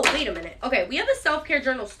 including, oh, wait a minute. Okay, we have a self-care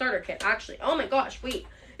journal starter kit, actually. Oh my gosh, wait.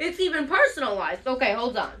 It's even personalized. Okay,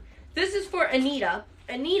 hold on. This is for Anita.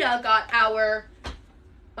 Anita got our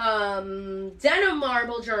denim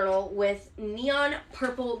marble journal with neon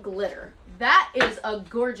purple glitter. That is a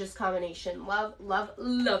gorgeous combination. Love, love,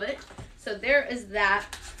 love it. So there is that.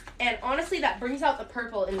 And honestly, that brings out the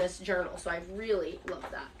purple in this journal. So I really love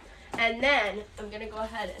that. And then I'm going to go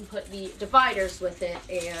ahead and put the dividers with it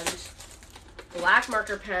and black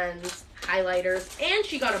marker pens, highlighters, and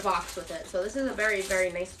she got a box with it. So this is a very,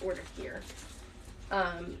 very nice order here.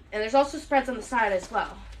 And there's also spreads on the side as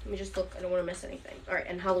well. Let me just look. I don't want to miss anything. All right,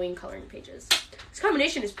 and Halloween coloring pages. This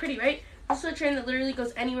combination is pretty, right? Also a train that literally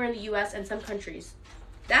goes anywhere in the U.S. and some countries.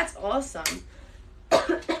 That's awesome.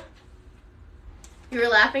 You were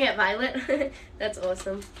laughing at Violet? That's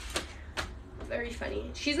awesome. Very funny.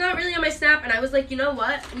 She's not really on my Snap, and I was like, you know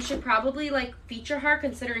what? We should probably, like, feature her,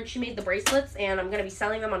 considering she made the bracelets, and I'm going to be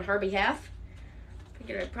selling them on her behalf.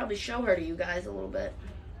 Figured I'd probably show her to you guys a little bit.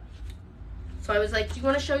 So I was like, do you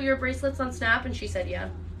want to show your bracelets on Snap? And she said, yeah.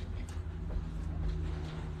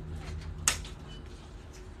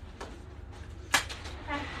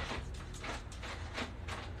 Okay.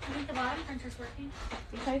 I think the bottom printer's working.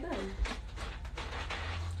 Okay, good.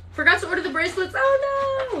 Forgot to order the bracelets.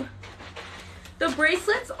 Oh no! The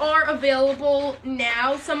bracelets are available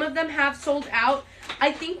now. Some of them have sold out.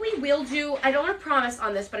 I think we will do, I don't want to promise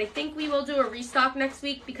on this, but I think we will do a restock next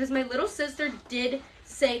week because my little sister did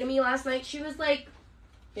say to me last night, she was like,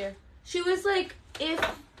 here, she was like,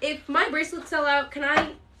 if my bracelets sell out, can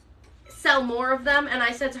I sell more of them? And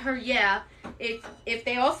I said to her, yeah, if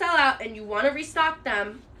they all sell out and you want to restock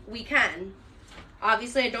them, we can.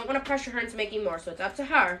 Obviously, I don't want to pressure her into making more, so it's up to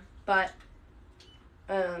her, but,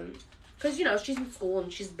 because, you know, she's in school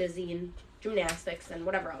and she's busy and gymnastics and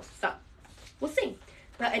whatever else, so we'll see.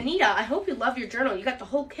 But Anita, I hope you love your journal. You got the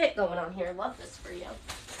whole kit going on here. I love this for you.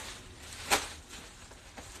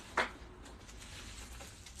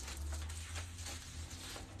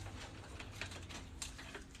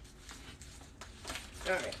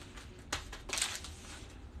 All right.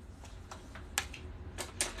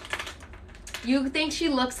 You think she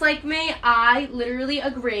looks like me? I literally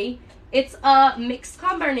agree. It's a mixed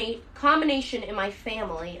combination in my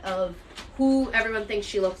family of who everyone thinks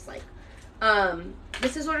she looks like.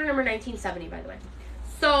 This is order number 1970, by the way.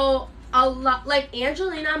 So, a lot, like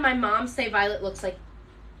Angelina and my mom say Violet looks like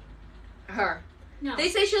her. No. They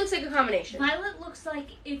say she looks like a combination. Violet looks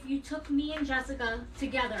like if you took me and Jessica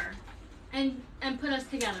together and put us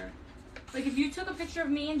together. Like if you took a picture of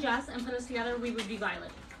me and Jess and put us together, we would be Violet.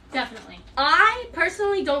 Definitely. I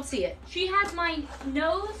personally don't see it. She has my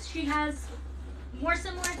nose, she has more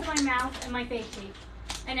similar to my mouth and my face shape.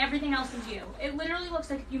 And everything else is you. It literally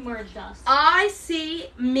looks like if you merged us. I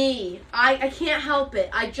see me. I can't help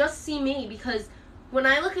it. I just see me because when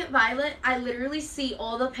I look at Violet, I literally see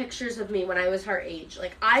all the pictures of me when I was her age.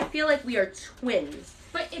 Like, I feel like we are twins.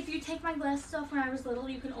 But if you take my glasses off when I was little,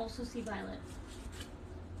 you can also see Violet.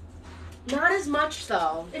 Not as much,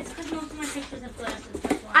 though. It's because most of my pictures have glasses.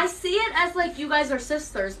 That's why. I see it as, like, you guys are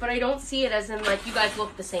sisters, but I don't see it as in, like, you guys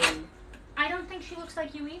look the same. I don't think she looks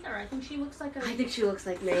like you either. I think she looks like I think she looks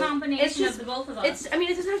like me. Combination of the both of us. I mean,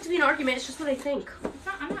 it doesn't have to be an argument. It's just what I think.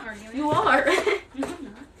 I'm not arguing. You are. No, I'm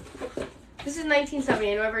not. This is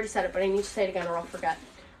 1970. I know I've already said it, but I need to say it again or I'll forget.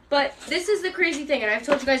 But this is the crazy thing, and I've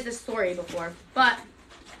told you guys this story before. But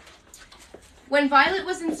when Violet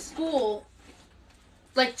was in school,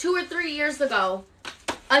 like 2 or 3 years ago,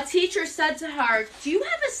 a teacher said to her, "Do you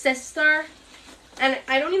have a sister?" And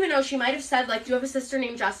I don't even know, she might have said, like, "Do you have a sister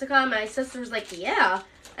named Jessica?" And my sister was like, "Yeah."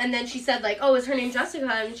 And then she said, like, "Oh, is her name Jessica?"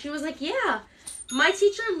 And she was like, "Yeah." My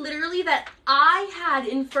teacher literally that I had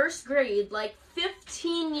in first grade, like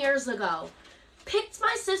 15 years ago, picked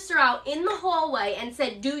my sister out in the hallway and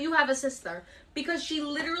said, "Do you have a sister?" Because she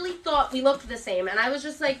literally thought we looked the same. And I was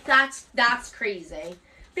just like, that's crazy.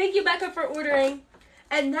 Thank you, Becca, for ordering.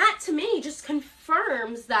 And that, to me, just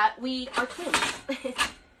confirms that we are twins.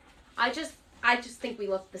 I just think we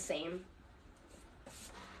look the same.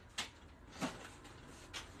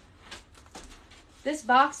 This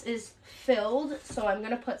box is filled, so I'm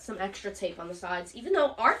going to put some extra tape on the sides. Even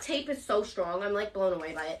though our tape is so strong, I'm, like, blown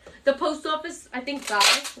away by it. The post office, I think Guy,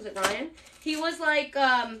 was it Ryan? He was like,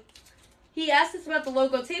 he asked us about the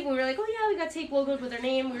logo tape, and we were like, "Oh, yeah, we got tape logoed with our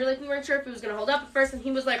name." We were like, we weren't sure if it was going to hold up at first, and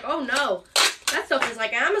he was like, "Oh, no. That stuff is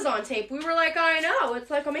like Amazon tape." We were like, "I know. It's,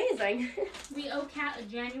 like, amazing." We owe Kat a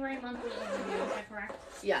January monthly overview. Is that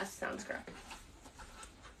correct? Yes, sounds correct.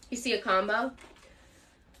 You see a combo?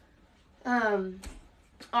 All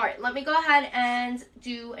right, let me go ahead and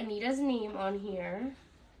do Anita's name on here.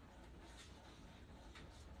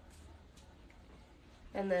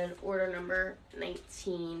 And then order number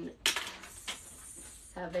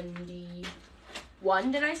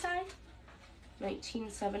 1971, did I say?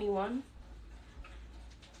 1971.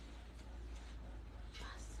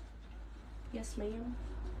 Yes, ma'am.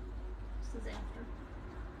 This is after.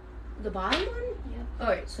 The bottom one? Yep.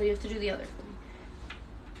 Alright, so you have to do the other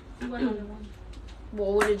one. What other one?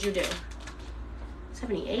 Well, what did you do?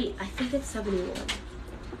 78. I think it's 71.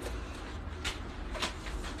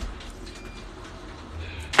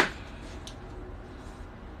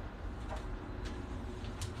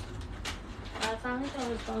 I finally thought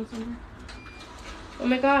it was going somewhere. Oh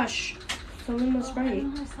my gosh. Someone was right. I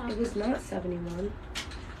don't know how to stop It was it. not 71.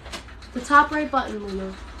 The top right button,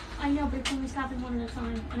 Luna. I know, but it's only stopping one at a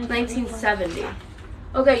time. And I can't 1970.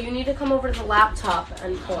 Okay, you need to come over to the laptop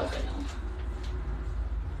and pause it.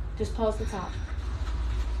 Just pause the top.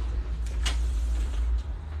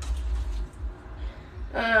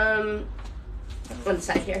 On the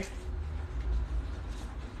side here.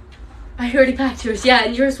 I already packed yours. Yeah,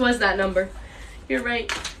 and yours was that number. You're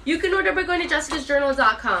right. You can order by going to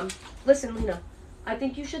jessicasjournal.com. Listen, Lena, I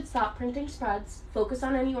think you should stop printing spreads. Focus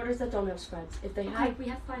on any orders that don't have spreads. If they have... we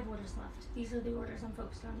have 5 orders left. These are the orders I'm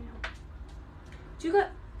focused on now. Do you got...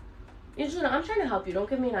 Angela, I'm trying to help you. Don't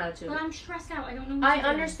give me an attitude. But I'm stressed out. I don't know what I to do.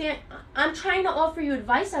 understand. I'm trying to offer you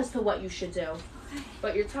advice as to what you should do. Okay.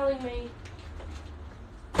 But you're telling me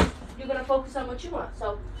you're going to focus on what you want.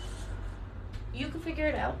 So you can figure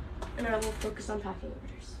it out, and I will focus on packing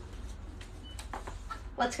orders.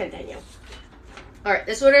 Let's continue. All right,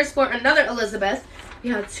 this order is for another Elizabeth. We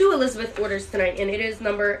have 2 Elizabeth orders tonight, and it is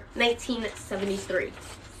number 1973.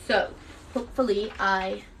 So hopefully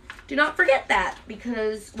I do not forget that,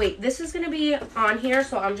 because, wait, this is going to be on here,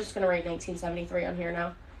 so I'm just going to write 1973 on here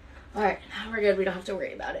now. All right, now we're good. We don't have to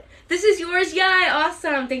worry about it. This is yours. Yay,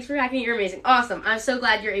 awesome. Thanks for hacking. You're amazing. Awesome. I'm so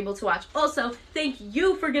glad you're able to watch. Also, thank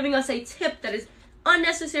you for giving us a tip that is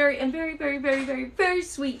unnecessary and very, very, very, very, very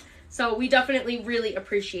sweet. So we definitely really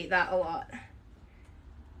appreciate that a lot.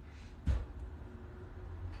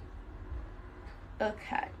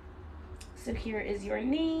 Okay. So here is your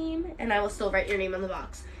name, and I will still write your name on the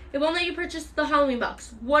box. It won't let you purchase the Halloween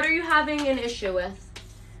box. What are you having an issue with?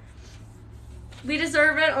 We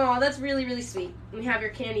deserve it. Oh, that's really, really sweet. We have your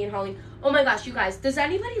candy and Halloween. Oh my gosh, you guys. Does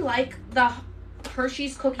anybody like the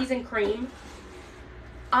Hershey's Cookies and Cream?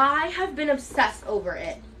 I have been obsessed over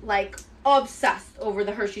it. Like, obsessed over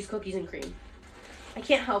the Hershey's Cookies and Cream. I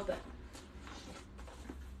can't help it.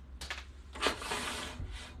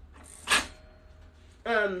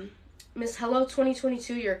 Miss Hello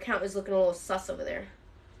 2022, your account is looking a little sus over there.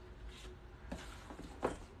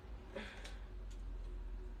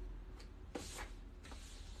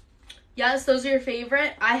 Yes, those are your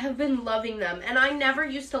favorite. I have been loving them, and I never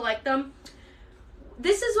used to like them.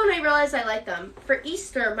 This is when I realized I like them. For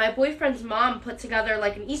Easter, my boyfriend's mom put together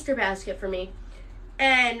like an Easter basket for me,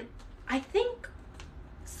 and I think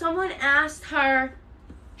someone asked her,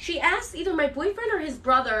 she asked either my boyfriend or his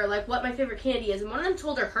brother like what my favorite candy is, and one of them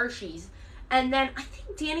told her Hershey's, and then I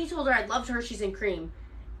think Danny told her I loved Hershey's and Cream,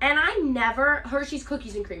 and Hershey's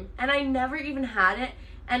Cookies and Cream, and I never even had it.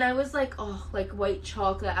 And I was like, oh, like white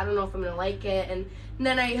chocolate. I don't know if I'm going to like it. And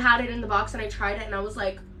then I had it in the box and I tried it and I was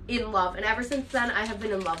like in love. And ever since then, I have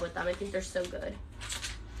been in love with them. I think they're so good.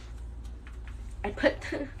 I put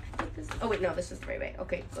this. Oh, wait, no, this is the right way.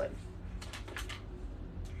 Okay, good.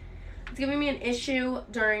 It's giving me an issue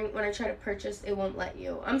when I try to purchase. It won't let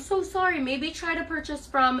you. I'm so sorry. Maybe try to purchase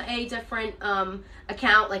from a different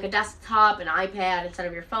account, like a desktop, an iPad instead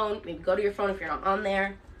of your phone. Maybe go to your phone if you're not on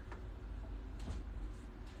there.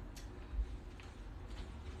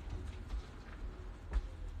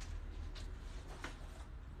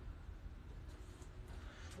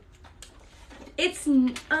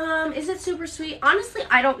 Is it super sweet? Honestly,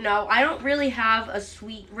 I don't know. I don't really have a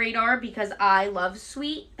sweet radar because I love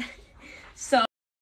sweet. So